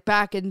truly like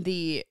back in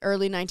the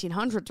early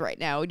 1900s right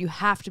now. You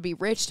have to be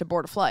rich to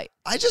board a flight.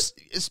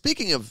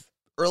 Speaking of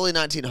early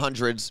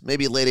 1900s,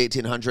 maybe late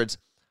 1800s,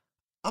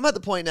 I'm at the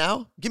point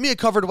now, give me a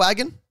covered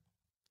wagon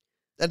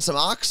and some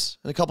ox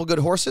and a couple good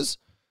horses.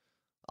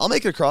 I'll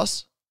make it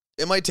across.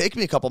 It might take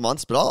me a couple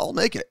months, but I'll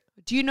make it.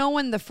 Do you know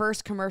when the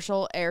first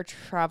commercial air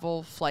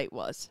travel flight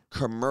was?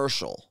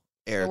 Commercial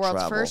air travel. The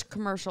world's travel. first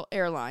commercial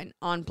airline.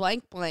 On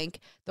blank blank,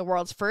 the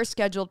world's first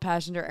scheduled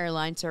passenger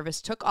airline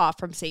service took off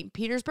from St.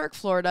 Petersburg,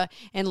 Florida,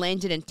 and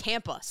landed in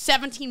Tampa.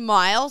 17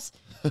 miles.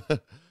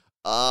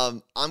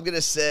 I'm going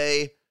to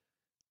say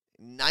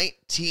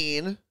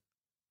 19.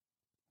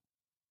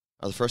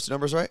 Are the first two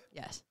numbers right?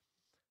 Yes.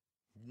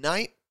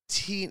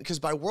 19, because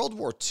by World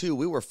War II,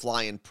 we were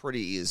flying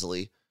pretty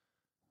easily.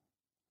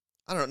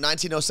 I don't know,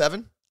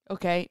 1907?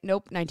 Okay,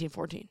 nope,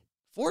 1914.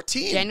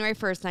 14? January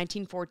 1st,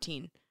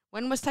 1914.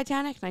 When was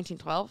Titanic?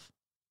 1912?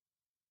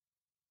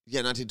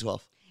 Yeah,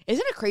 1912.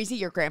 Isn't it crazy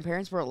your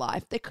grandparents were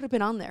alive? They could have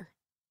been on there.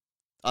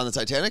 On the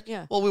Titanic?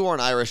 Yeah. Well, we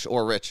weren't Irish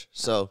or rich,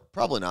 so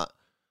probably not.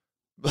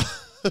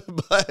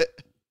 But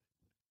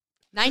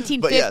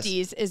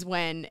 1950s is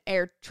when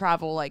air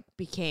travel like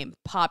became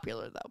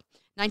popular, though.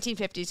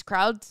 1950s,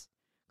 crowds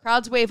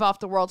wave off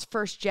the world's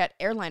first jet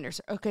airliners.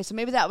 Okay, so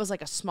maybe that was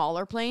like a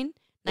smaller plane.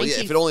 Well,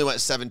 yeah, if it only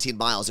went 17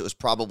 miles, it was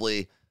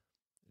probably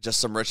just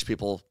some rich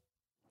people.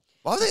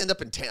 Why would they end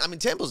up in Tampa? I mean,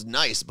 Tampa's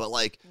nice, but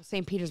like...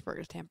 St. Petersburg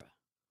is Tampa.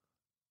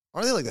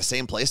 Aren't they like the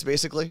same place,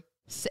 basically?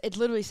 It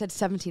literally said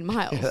 17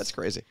 miles. Yeah, that's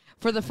crazy.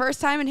 For the first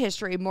time in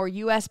history, more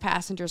U.S.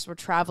 passengers were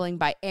traveling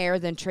by air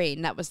than train,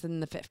 and that was in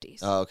the 50s.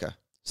 Oh, okay.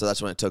 So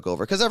that's when it took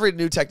over. Because every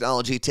new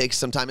technology takes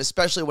some time,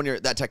 especially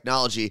when that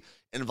technology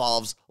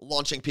involves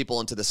launching people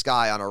into the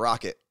sky on a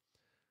rocket.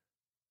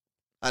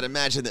 I'd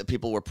imagine that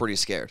people were pretty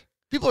scared.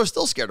 People are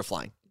still scared of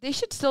flying. They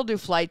should still do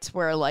flights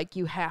where, like,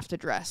 you have to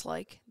dress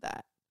like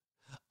that.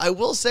 I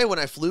will say when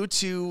I flew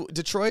to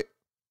Detroit,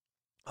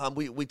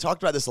 we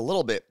talked about this a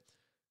little bit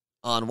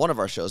on one of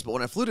our shows, but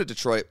when I flew to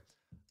Detroit,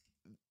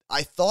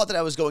 I thought that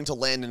I was going to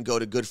land and go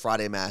to Good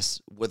Friday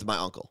Mass with my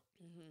uncle.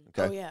 Mm-hmm.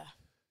 Okay. Oh, yeah.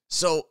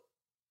 So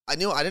I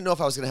didn't know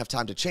if I was going to have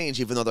time to change,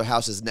 even though their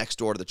house is next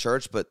door to the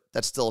church, but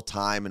that's still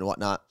time and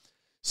whatnot.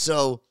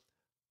 So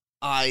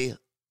I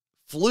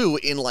flew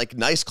in like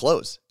nice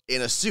clothes,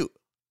 in a suit,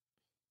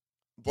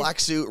 black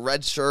suit,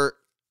 red shirt,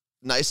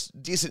 nice,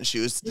 decent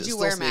shoes. Did you still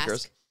wear a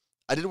sneakers. mask?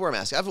 I did wear a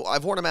mask.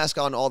 I've worn a mask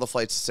on all the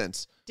flights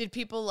since. Did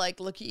people like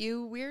look at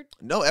you weird?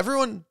 No,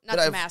 everyone. Not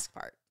the mask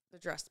part, the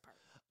dress part.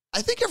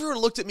 I think everyone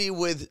looked at me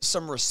with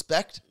some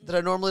respect that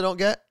I normally don't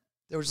get.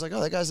 They were just like,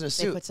 "Oh, that guy's in a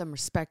suit." They put some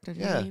respect on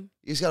your name.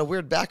 He's got a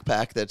weird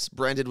backpack that's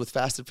branded with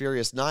Fast and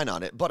Furious 9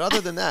 on it. But other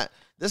than that,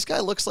 this guy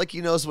looks like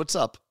he knows what's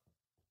up.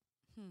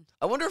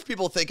 I wonder if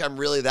people think I'm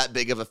really that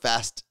big of a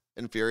Fast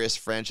and Furious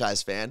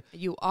franchise fan.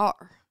 You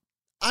are.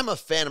 I'm a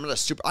fan. I'm not a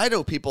super. I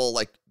know people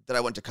like that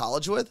I went to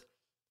college with.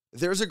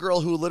 There's a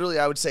girl who literally,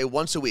 I would say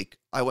once a week,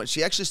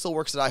 she actually still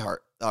works at iHeart.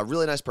 A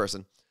really nice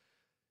person.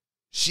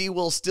 She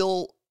will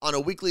still, on a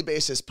weekly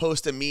basis,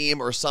 post a meme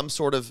or some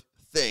sort of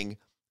thing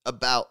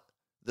about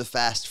the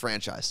Fast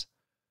franchise.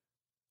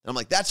 And I'm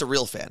like, that's a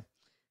real fan.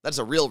 That's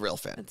a real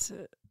fan.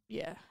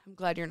 Yeah, I'm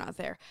glad you're not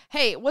there.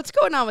 Hey, what's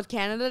going on with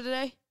Canada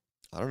today?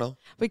 I don't know.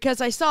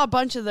 Because I saw a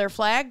bunch of their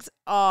flags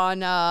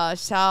on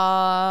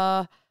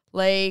South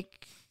Lake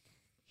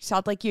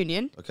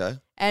Union. Okay.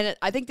 And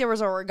I think there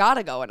was a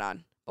regatta going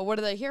on. But what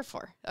are they here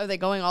for? Are they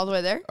going all the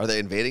way there? Are they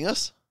invading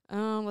us?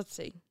 Let's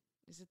see.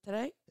 Is it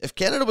today? If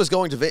Canada was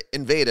going to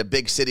invade a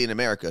big city in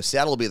America,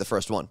 Seattle will be the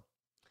first one.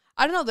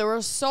 I don't know. There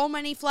were so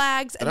many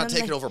flags. They're not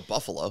taking over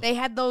Buffalo. They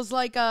had those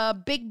like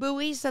big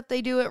buoys that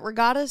they do at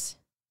regattas.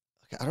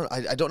 Okay,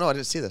 I don't know. I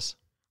didn't see this.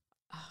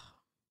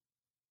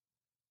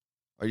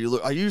 Are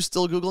you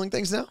still Googling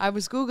things now? I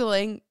was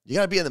Googling. You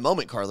got to be in the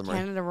moment, Carla Marie.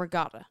 Canada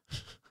regatta.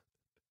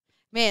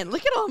 Man,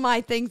 look at all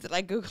my things that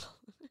I Google.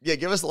 Yeah,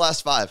 give us the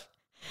last 5.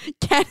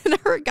 Canada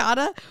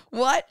regatta?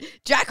 What?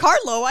 Jack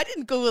Harlow? I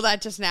didn't Google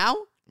that just now.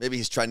 Maybe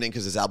he's trending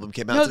because his album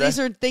came out No, today. these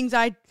are things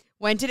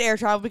when did air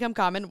travel become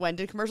common? When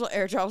did commercial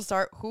air travel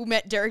start? Who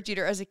met Derek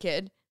Jeter as a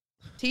kid?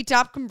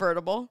 T-top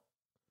convertible.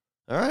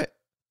 All right.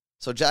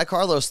 So Jack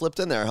Harlow slipped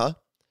in there, huh?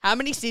 How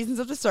many seasons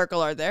of The Circle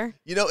are there?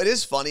 You know, it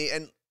is funny,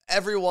 and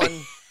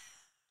everyone,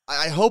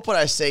 I hope what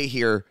I say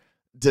here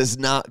does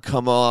not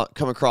come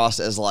across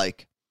as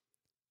like,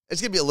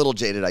 it's going to be a little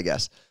jaded, I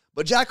guess.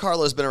 But Jack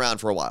Harlow's been around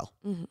for a while.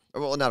 Mm-hmm.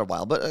 Well, not a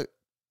while, but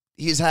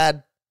he's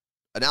had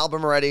an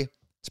album already.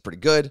 It's pretty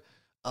good.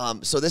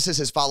 So this is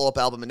his follow-up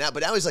album,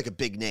 but now he's like a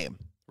big name,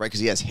 right? Because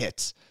he has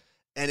hits.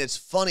 And it's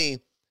funny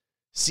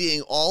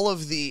seeing all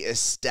of the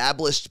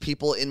established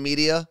people in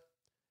media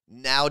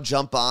now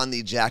jump on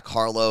the Jack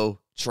Harlow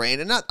train.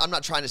 And I'm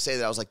not trying to say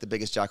that I was like the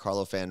biggest Jack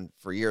Harlow fan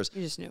for years.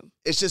 You just knew.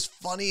 It's just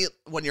funny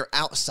when you're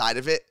outside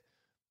of it,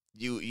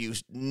 you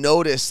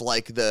notice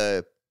like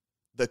the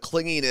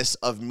clinginess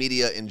of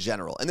media in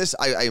general. And this,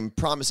 I am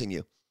promising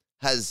you,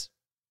 this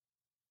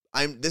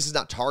is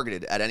not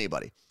targeted at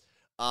anybody.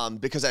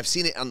 Because I've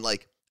seen it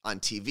on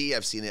TV,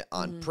 I've seen it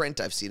on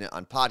print, I've seen it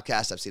on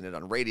podcasts, I've seen it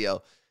on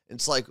radio.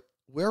 It's like,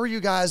 where were you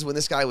guys when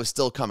this guy was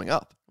still coming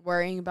up?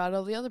 Worrying about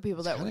all the other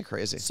people that Kind were of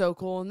crazy. so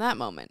cool in that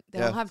moment. They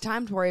don't have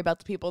time to worry about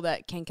the people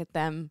that can't get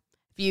them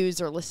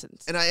views or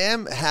listens. And I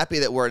am happy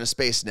that we're in a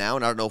space now,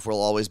 and I don't know if we'll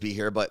always be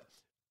here, but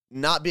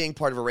not being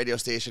part of a radio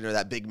station or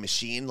that big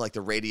machine, like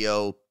the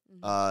radio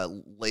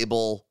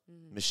label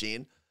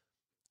machine,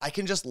 I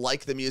can just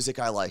like the music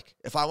I like.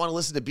 If I want to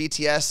listen to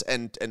BTS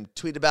and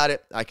tweet about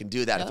it, I can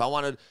do that. Yep. If I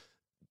want to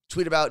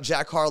tweet about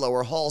Jack Harlow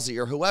or Halsey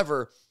or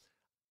whoever,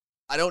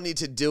 I don't need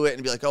to do it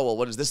and be like, oh, well,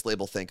 what does this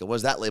label think? And what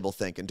does that label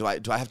think? And do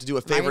I have to do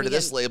a favor to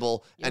this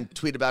label and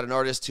tweet about an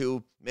artist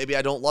who maybe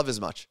I don't love as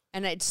much?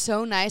 And it's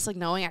so nice, like,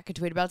 knowing I could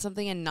tweet about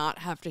something and not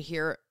have to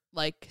hear,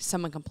 like,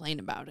 someone complain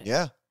about it.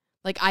 Yeah.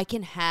 Like, I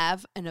can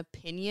have an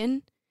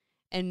opinion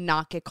and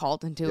not get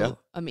called into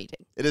a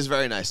meeting. It is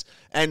very nice.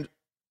 And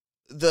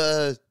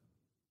the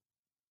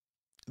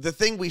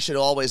thing we should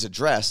always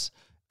address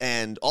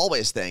and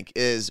always think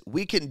is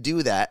we can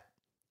do that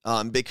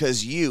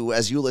because you,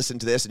 as you listen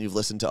to this and you've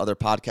listened to other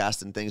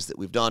podcasts and things that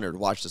we've done or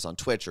watched us on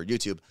Twitch or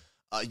YouTube,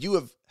 you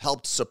have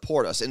helped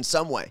support us in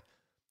some way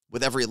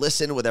with every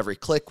listen, with every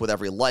click, with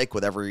every like,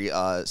 with every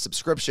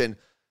subscription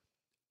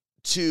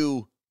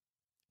to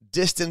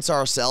distance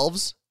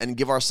ourselves and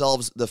give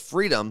ourselves the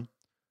freedom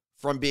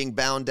from being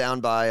bogged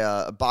down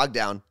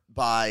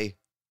by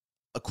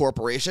a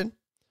corporation.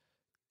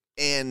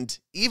 And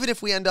even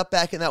if we end up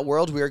back in that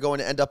world, we are going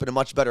to end up in a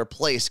much better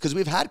place because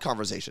we've had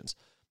conversations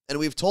and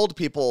we've told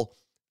people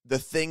the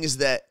things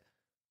that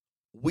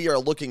we are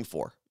looking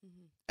for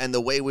and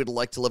the way we'd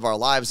like to live our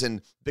lives.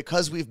 And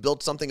because we've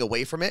built something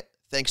away from it,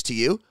 thanks to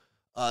you,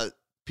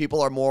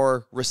 people are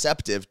more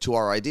receptive to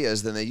our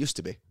ideas than they used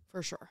to be.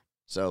 For sure.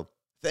 So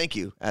thank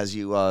you as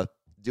you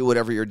do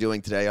whatever you're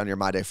doing today on your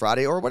My Day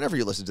Friday or whenever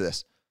you listen to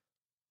this.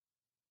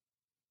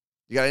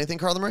 You got anything,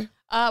 Carla Marie?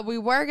 We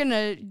were going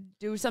to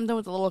do something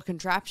with a little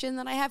contraption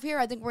that I have here.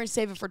 I think we're going to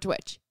save it for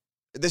Twitch.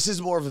 This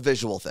is more of a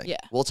visual thing. Yeah.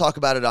 We'll talk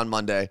about it on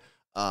Monday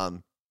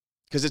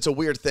because it's a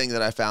weird thing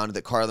that I found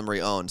that Carla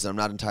Marie owns, and I'm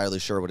not entirely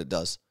sure what it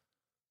does.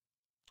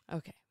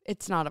 Okay.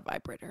 It's not a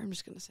vibrator. I'm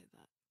just going to say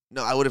that.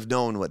 No, I would have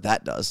known what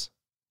that does.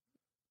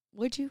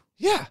 Would you?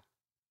 Yeah.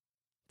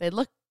 They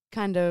look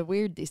kind of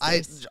weird these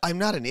days. I'm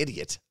not an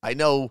idiot. I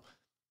know.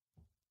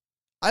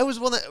 I was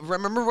one that,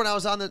 remember when I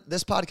was on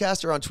this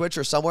podcast or on Twitch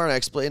or somewhere and I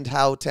explained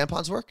how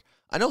tampons work?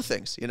 I know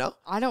things, you know?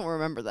 I don't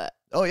remember that.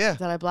 Oh, yeah.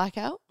 Did I black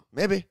out?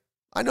 Maybe.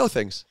 I know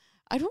things.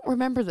 I don't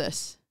remember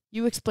this.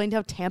 You explained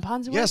how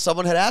tampons work? Yeah,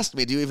 someone had asked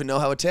me, do you even know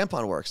how a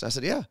tampon works? And I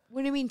said, yeah.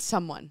 What do you mean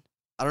someone?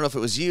 I don't know if it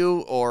was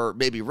you or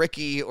maybe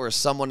Ricky or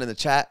someone in the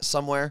chat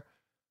somewhere.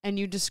 And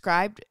you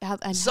described how...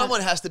 And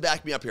someone has to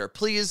back me up here,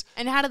 please.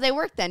 And how do they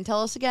work then?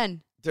 Tell us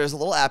again. There's a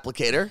little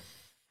applicator,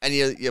 and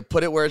you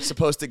put it where it's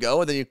supposed to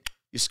go, and then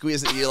you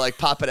squeeze it, you like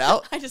pop it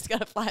out. I just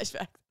got a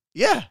flashback.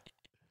 Yeah.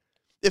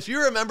 If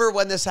you remember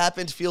when this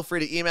happened, feel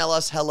free to email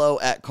us,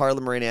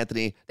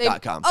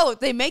 hello@carlamarineanthony.com.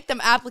 They make them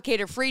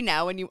applicator free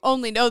now, and you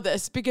only know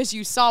this because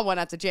you saw one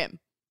at the gym.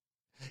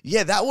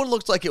 Yeah, that one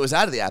looked like it was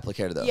out of the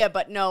applicator, though. Yeah,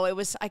 but no, it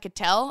was, I could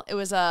tell. It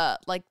was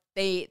like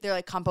they're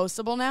like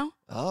compostable now.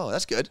 Oh,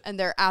 that's good. And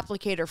they're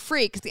applicator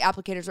free because the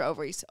applicators are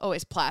always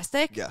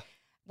plastic. Yeah.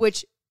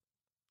 Which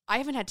I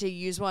haven't had to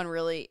use one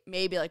really,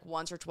 maybe like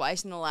once or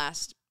twice in the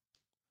last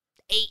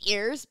 8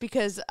 years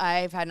because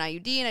I've had an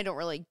IUD and I don't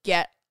really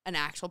get an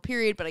actual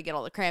period, but I get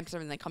all the cramps and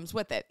everything that comes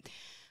with it.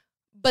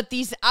 But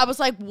these, I was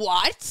like,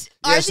 what?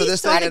 Yeah, so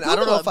this thing, and I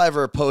don't know if I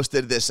ever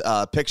posted this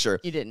picture.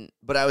 You didn't.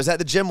 But I was at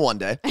the gym one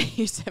day.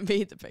 You sent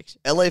me the picture.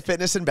 LA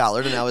Fitness in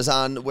Ballard, and I was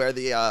on where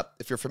the,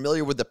 if you're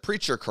familiar with the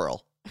preacher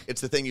curl,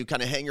 it's the thing you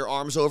kind of hang your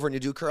arms over and you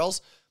do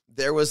curls.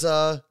 There was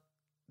a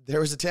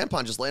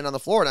tampon just laying on the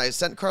floor, and I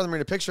sent Carla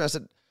Marie a picture, and I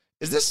said,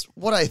 is this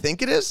what I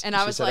think it is? And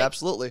I was she said, like,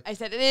 absolutely. I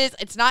said, it is.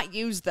 It's not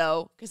used,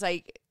 though, because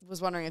I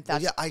was wondering if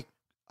that's... Well, yeah,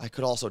 I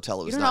could also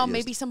tell it was you don't not know,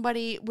 used. maybe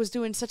somebody was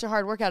doing such a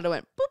hard workout, it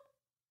went, boop.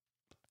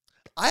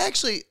 I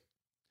actually,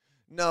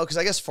 no, because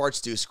I guess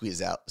farts do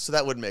squeeze out, so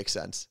that wouldn't make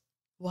sense.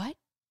 What?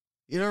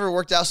 You never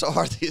worked out so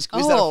hard that you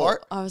squeezed out a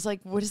fart? I was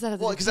like, what is that?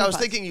 Well, because I was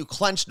thinking you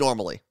clench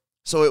normally,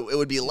 so it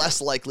would be less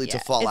likely to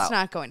fall out. It's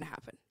not going to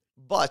happen.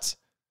 But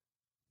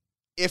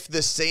if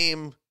the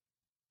same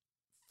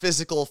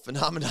physical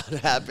phenomenon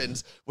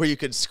happens where you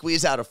could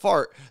squeeze out a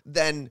fart,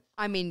 then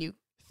I mean,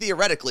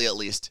 theoretically at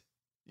least,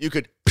 you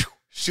could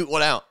shoot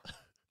one out.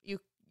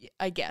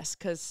 I guess,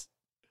 because,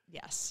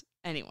 yes.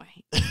 Anyway.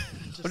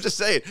 I'm just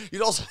saying,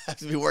 you'd also have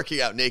to be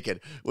working out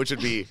naked, which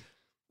would be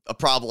a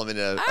problem in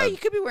a... you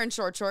could be wearing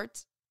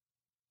shorts.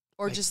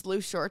 or just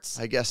loose shorts.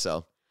 I guess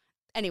so.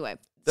 Anyway,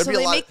 There'd so be a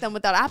they lot- make them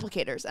without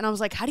applicators. And I was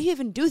like, how do you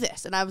even do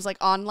this? And I was like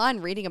online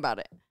reading about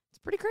it. It's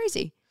pretty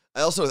crazy.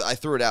 I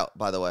threw it out,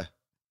 by the way.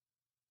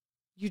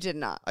 You did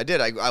not. I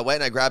did. I went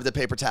and I grabbed the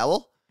paper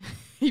towel.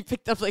 You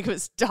picked up like it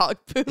was dog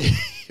poop.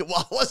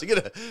 Well, I wasn't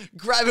going to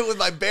grab it with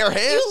my bare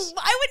hands.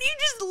 Why would you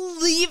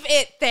just leave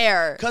it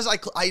there? Because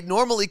I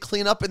normally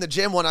clean up in the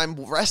gym when I'm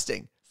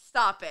resting.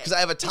 Stop it. Because I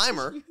have a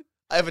timer.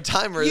 I have a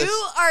timer. You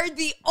are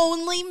the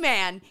only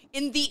man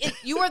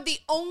you are the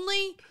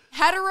only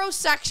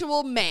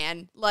heterosexual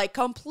man, like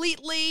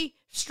completely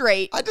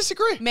straight I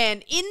disagree.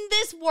 man in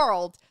this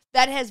world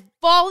that has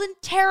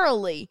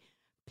voluntarily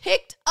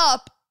picked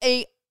up a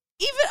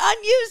even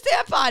unused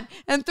tampon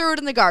and threw it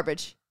in the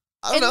garbage.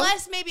 I don't know.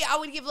 Unless maybe I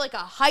would give like a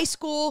high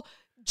school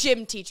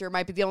gym teacher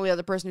might be the only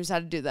other person who's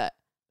had to do that.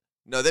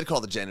 No, they'd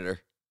call the janitor.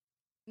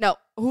 No,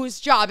 whose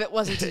job it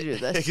wasn't to do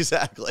this.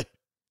 Exactly.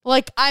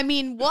 Like, I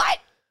mean, what?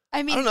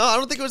 I mean, I don't know. I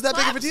don't think it was that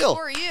big of a slaps deal.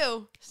 for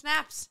you.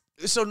 Snaps.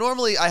 So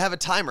normally I have a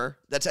timer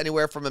that's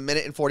anywhere from 1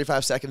 minute and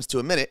 45 seconds to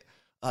a minute,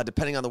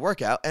 depending on the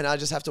workout, and I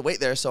just have to wait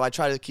there. So I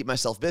try to keep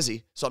myself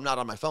busy, so I'm not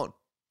on my phone.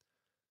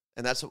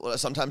 And that's what,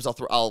 sometimes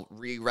I'll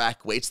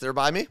re-rack weights there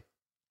by me,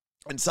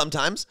 and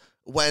sometimes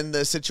when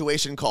the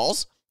situation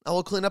calls, I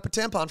will clean up a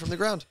tampon from the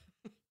ground.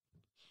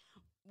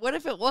 What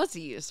if it was a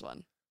used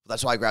one?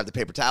 That's why I grabbed the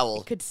paper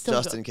towel Could still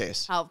just go. in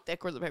case. How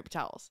thick were the paper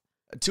towels?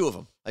 2 of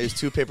them. I used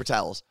 2 paper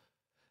towels.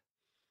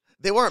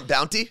 They weren't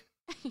Bounty,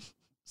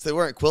 so they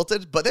weren't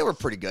quilted, but they were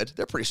pretty good.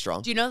 They're pretty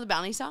strong. Do you know the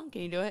Bounty song?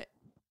 Can you do it?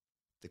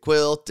 The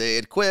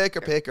quilted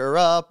quicker picker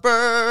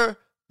upper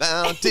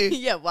Bounty.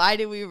 Yeah, why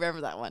do we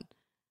remember that one?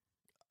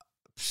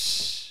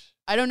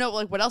 I don't know,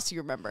 like, what else do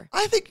you remember?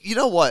 I think, you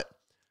know what?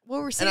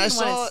 Well, we're I singing one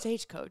saw, at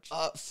Stagecoach.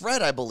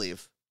 Fred, I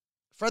believe.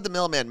 Fred the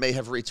mailman may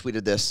have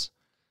retweeted this.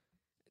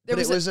 There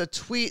But it was a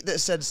tweet that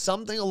said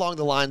something along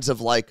the lines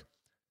of, like,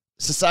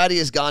 society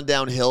has gone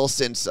downhill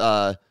since,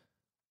 well,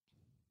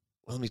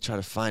 let me try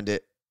to find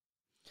it.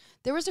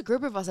 There was a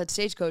group of us at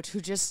Stagecoach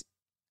who just,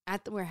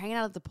 we were hanging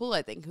out at the pool,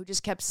 I think, who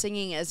just kept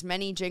singing as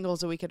many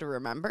jingles as we could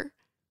remember.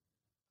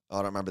 Oh, I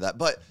don't remember that.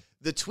 But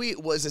the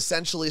tweet was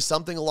essentially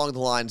something along the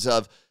lines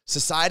of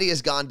society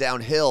has gone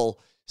downhill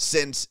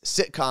since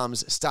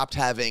sitcoms stopped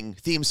having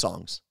theme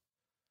songs.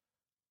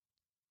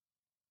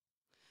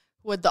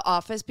 Would The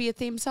Office be a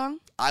theme song?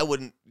 I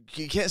wouldn't,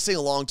 you can't sing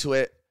along to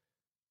it.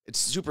 It's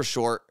super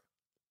short.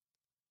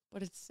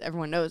 But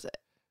everyone knows it.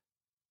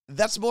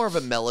 That's more of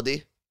a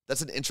melody.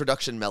 That's an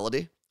introduction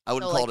melody. I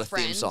wouldn't So, call like it a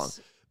theme Friends? song.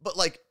 But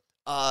like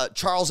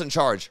Charles in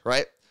Charge,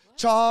 right?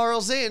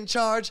 Charles in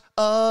charge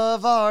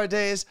of our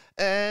days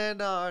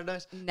and our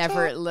nights.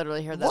 Never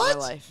literally heard that What? in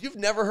my life. You've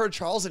never heard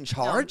Charles in No,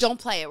 Charge? don't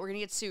play it. We're going to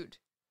get sued.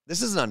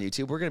 This isn't on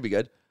YouTube. We're going to be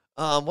good.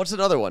 What's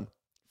another one?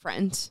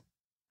 Friends.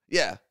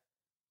 Yeah.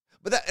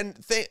 But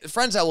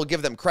Friends, I will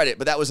give them credit,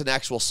 but that was an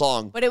actual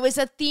song. But it was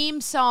a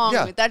theme song.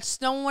 Yeah. That's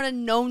no one would have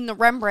known the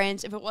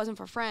Rembrandts if it wasn't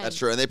for Friends. That's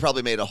true. And they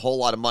probably made a whole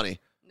lot of money.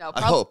 No,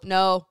 I hope.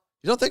 No,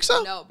 You don't think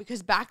so? no,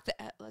 because back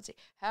then, let's see,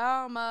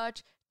 how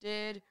much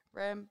did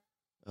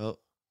Oh.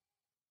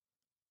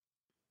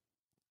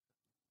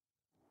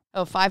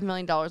 $5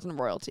 million in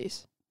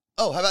royalties.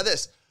 Oh, how about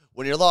this?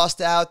 When you're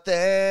lost out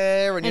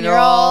there and, And you're you're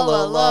all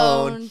all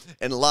alone, alone,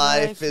 and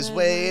life life is is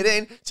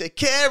waiting to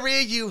carry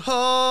you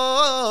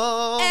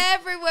home.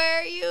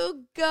 Everywhere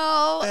you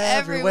go,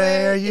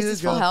 Everywhere you Is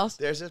this go, Full House?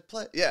 there's a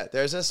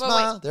there's a wait.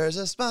 smile, there's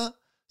a smile,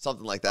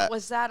 something like that.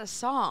 Was that a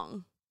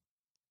song?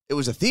 It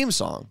was a theme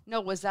song. No,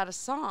 was that a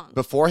song?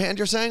 Beforehand,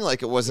 you're saying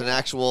like it was an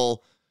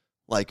actual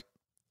like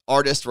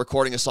artist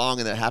recording a song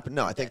and that happened?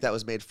 No, I think that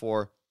was made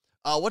for.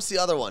 What's the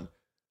other one?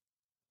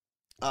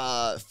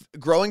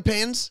 Growing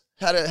Pains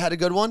had a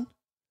good one.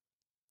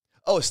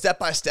 Oh, Step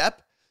by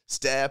Step,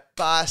 Step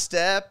by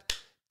Step,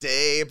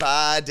 Day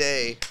by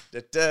Day.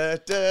 Da, da,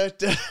 da,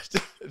 da,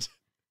 da.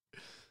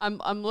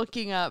 I'm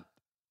looking up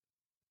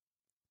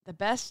the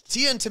best,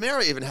 Tia and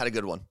Tamara even had a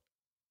good one.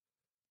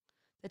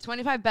 the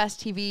 25 best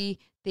TV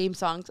theme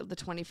songs of the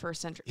 21st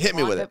century. Hit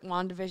me with it.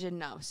 WandaVision,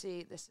 no.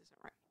 See, this isn't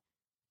right.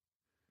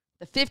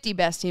 The 50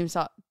 best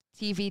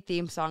TV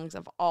theme songs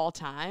of all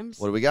times.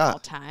 What do we got? All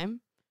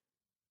time.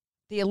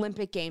 The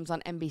Olympic Games on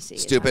NBC.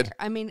 is Stupid. higher.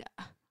 I mean,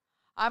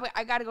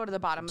 I got to go to the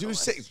bottom of the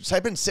list.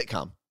 Type in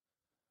sitcom.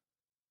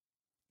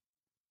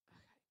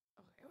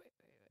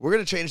 We're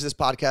going to change this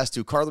podcast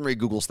to Carla Marie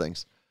Googles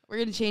things. We're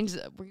going to change.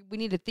 We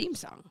need a theme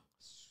song.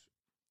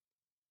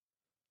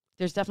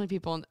 There's definitely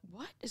people in.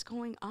 What is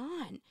going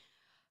on?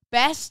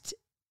 Best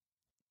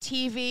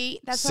TV.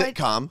 That's what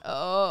Sitcom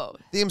Oh.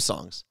 theme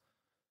songs.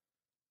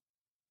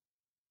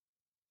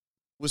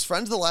 Was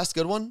Friends the last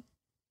good one?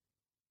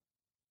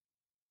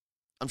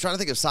 I'm trying to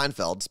think of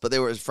Seinfeld's, but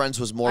Friends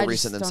was more I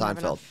recent than just don't have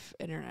Seinfeld. enough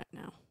internet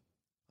now.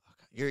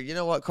 You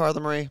know what, Carla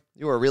Marie?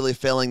 You are really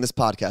failing this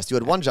podcast. You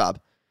had one job.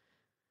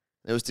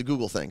 It was to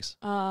Google things.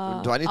 Do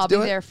I need to I'll do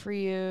be it? there for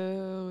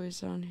you.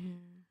 Is on here.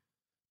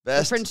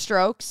 Best. Different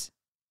Strokes.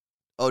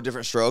 Oh,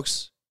 Different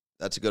Strokes.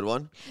 That's a good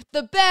one.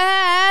 The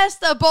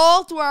best of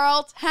both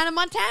worlds. Hannah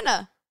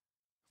Montana.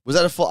 Was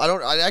that a full?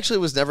 I actually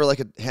was never like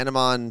a Hannah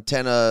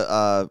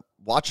Montana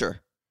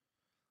watcher.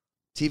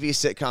 TV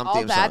sitcom All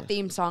theme that song.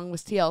 theme song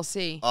was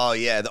TLC. Oh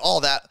yeah,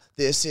 all that.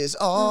 This is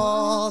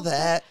all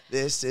that.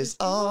 This is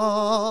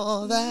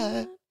all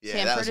that.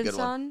 Yeah, that was a Sanford good and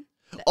one.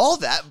 Son. All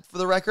that, for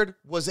the record,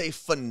 was a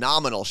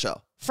phenomenal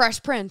show.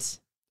 Fresh Prince.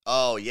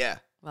 Oh yeah.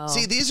 Well,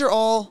 See, these are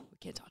all. we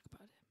can't talk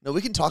about it. No,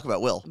 we can talk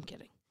about Will. I'm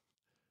kidding.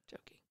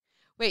 Joking.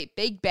 Wait,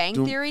 Big Bang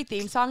Doom. Theory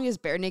theme song is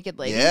Bare Naked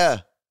Ladies. Yeah,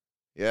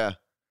 yeah.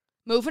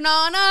 Moving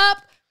on up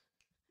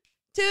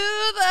to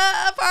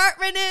the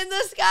apartment in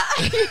the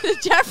sky.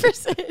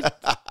 Jefferson.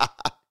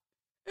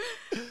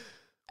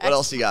 What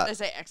else you got? Did I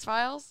say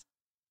X-Files?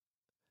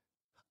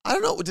 I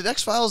don't know. Did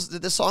X-Files?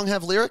 Did this song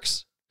have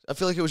lyrics? I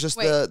feel like it was just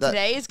Wait, that.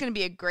 Today is going to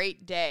be a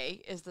great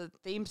day is the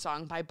theme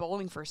song by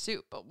Bowling for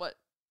Soup. But what?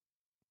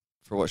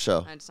 For what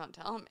show? It's not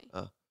telling me. Oh.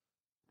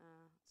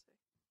 Let's see.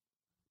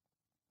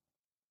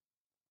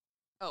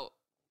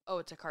 Oh,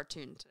 it's a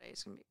cartoon today.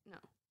 It's going to be, no.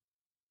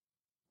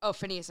 Oh,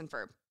 Phineas and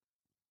Ferb.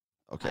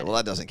 Okay, well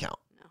that doesn't count.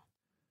 No.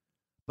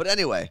 But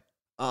anyway,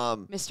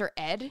 Mr.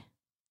 Ed?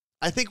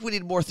 I think we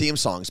need more theme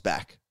songs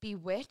back.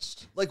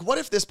 Bewitched? Like, what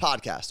if this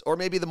podcast, or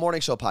maybe the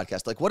morning show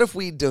podcast, like, what if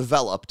we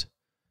developed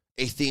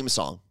a theme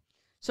song?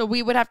 So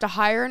we would have to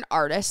hire an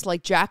artist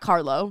like Jack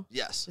Harlow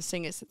Yes. to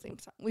sing us the theme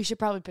song. We should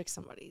probably pick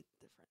somebody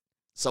different.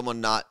 Someone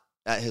not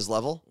at his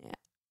level? Yeah.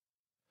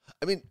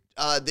 I mean,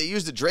 they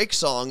used a Drake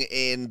song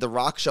in the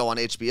rock show on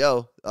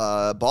HBO,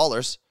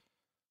 Ballers.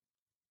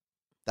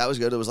 That was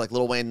good. It was like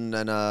Lil Wayne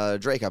and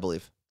Drake, I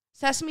believe.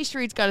 Sesame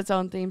Street's got its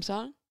own theme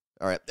song.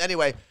 All right.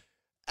 Anyway,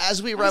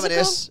 as we How does it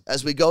reminisce,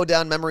 as we go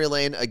down memory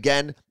lane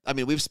again, I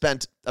mean, we've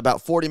spent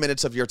about 40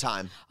 minutes of your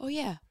time. Oh,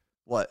 yeah.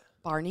 What?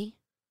 Barney.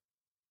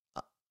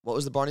 What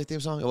was the Barney theme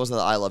song? It wasn't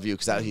the I Love You,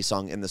 because that he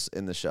sung in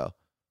the show.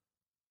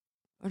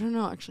 I don't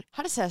know, actually.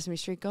 How does Sesame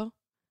Street go?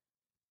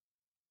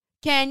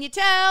 Can you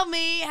tell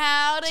me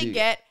how to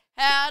get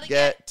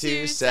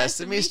to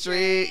Sesame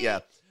Street? Yeah.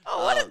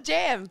 Oh, what a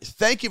jam.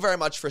 Thank you very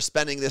much for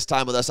spending this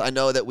time with us. I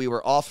know that we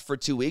were off for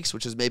 2 weeks,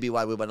 which is maybe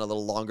why we went a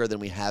little longer than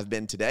we have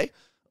been today,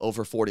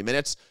 over 40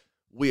 minutes.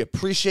 We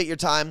appreciate your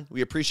time.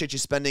 We appreciate you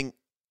spending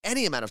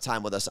any amount of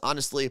time with us,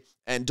 honestly.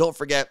 And don't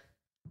forget,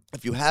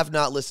 if you have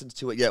not listened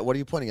to it yet, what are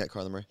you pointing at,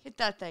 Carla Marie? Hit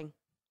that thing.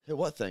 Hey,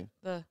 what thing?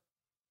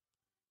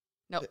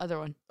 Other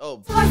one. Oh,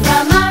 From our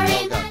God.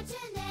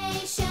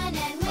 imagination,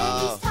 and when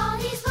Oh. he's tall,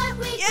 he's what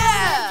we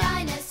Yeah. call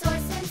a dinosaur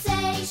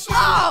sensation.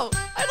 Oh,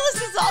 I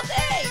listen to this all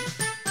day.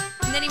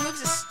 And then he moves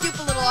his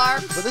stupid little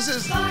arms. but this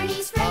is...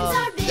 Barney's friends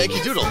are big Yankee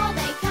and Doodle. small.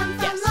 They come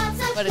from Yes,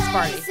 lots of but it's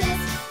Barney. places.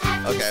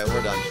 After Okay, we're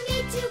school, done.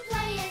 they need to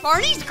play and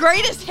Barney's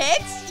greatest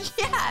hits?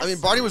 Yes. I mean,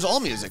 Barney was all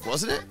music,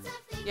 wasn't it?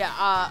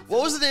 Yeah,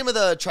 What was the name of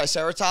the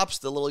Triceratops?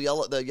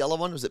 The yellow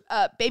one? Was it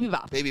Baby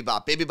Bop. Baby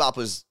Bop? Baby Bop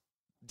was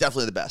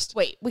definitely the best.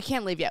 Wait, we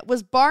can't leave yet.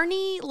 Was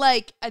Barney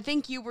like, I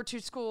think you were too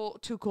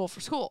cool for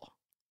school.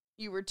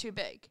 You were too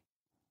big.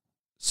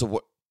 So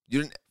what?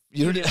 You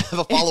didn't have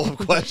a follow-up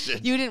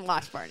question. You didn't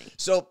watch Barney.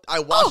 So I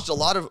watched a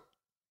lot of...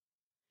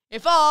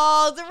 If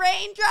all the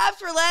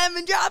raindrops were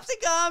lemon drops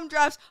and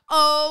gumdrops,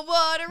 oh,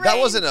 what a rain. That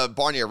wasn't a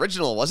Barney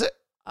original, was it?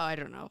 Oh, I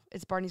don't know.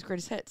 It's Barney's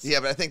greatest hits. Yeah,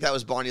 but I think that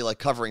was Barney like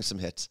covering some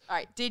hits. All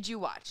right, did you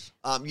watch?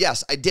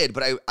 Yes, I did,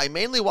 but I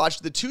mainly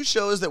watched the two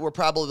shows that were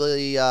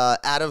probably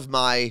out of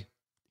my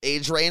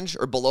age range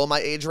or below my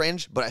age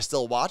range, but I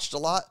still watched a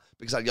lot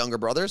because I had younger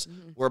brothers,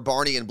 were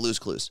Barney and Blue's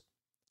Clues.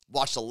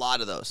 Watched a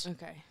lot of those.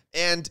 Okay.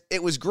 And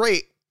it was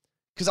great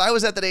because I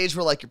was at that age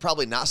where like you're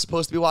probably not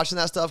supposed to be watching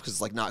that stuff because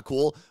it's like not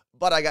cool,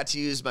 but I got to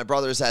use my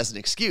brothers as an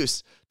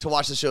excuse to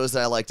watch the shows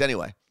that I liked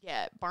anyway.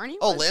 Yeah, Barney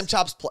Oh, was...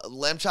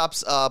 Lamb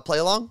Chops play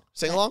along,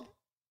 sing along.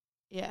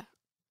 Yeah.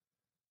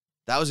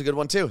 That was a good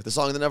one too. The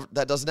song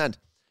that doesn't end.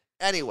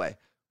 Anyway,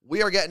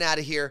 we are getting out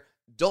of here.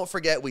 Don't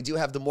forget, we do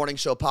have the Morning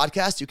Show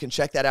podcast. You can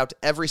check that out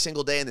every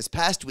single day. And this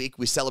past week,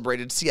 we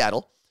celebrated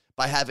Seattle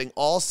by having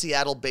all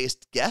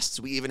Seattle-based guests.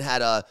 We even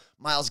had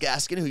Miles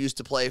Gaskin, who used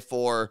to play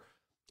for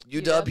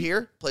UW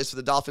here, plays for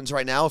the Dolphins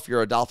right now. If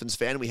you're a Dolphins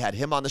fan, we had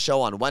him on the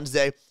show on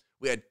Wednesday.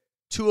 We had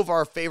two of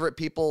our favorite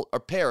people or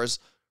pairs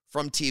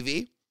from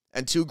TV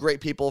and two great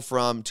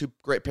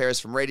pairs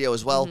from radio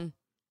as well.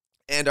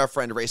 And our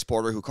friend Race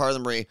Porter, who Carla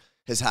Marie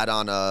has had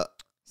on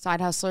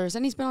Side Hustlers,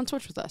 and he's been on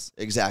Twitch with us.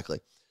 Exactly.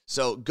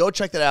 So go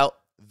check that out,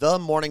 The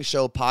Morning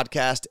Show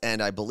podcast,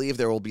 and I believe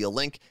there will be a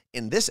link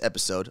in this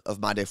episode of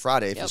My Day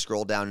Friday if you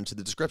scroll down into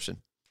the description.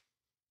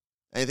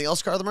 Anything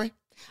else, Carla Marie?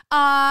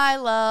 I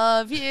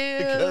love you.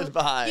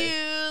 Goodbye.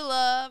 You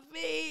love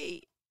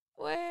me.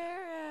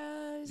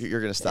 Whereas You're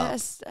going to stop.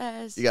 best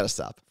as You got to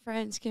stop.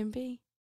 friends can be.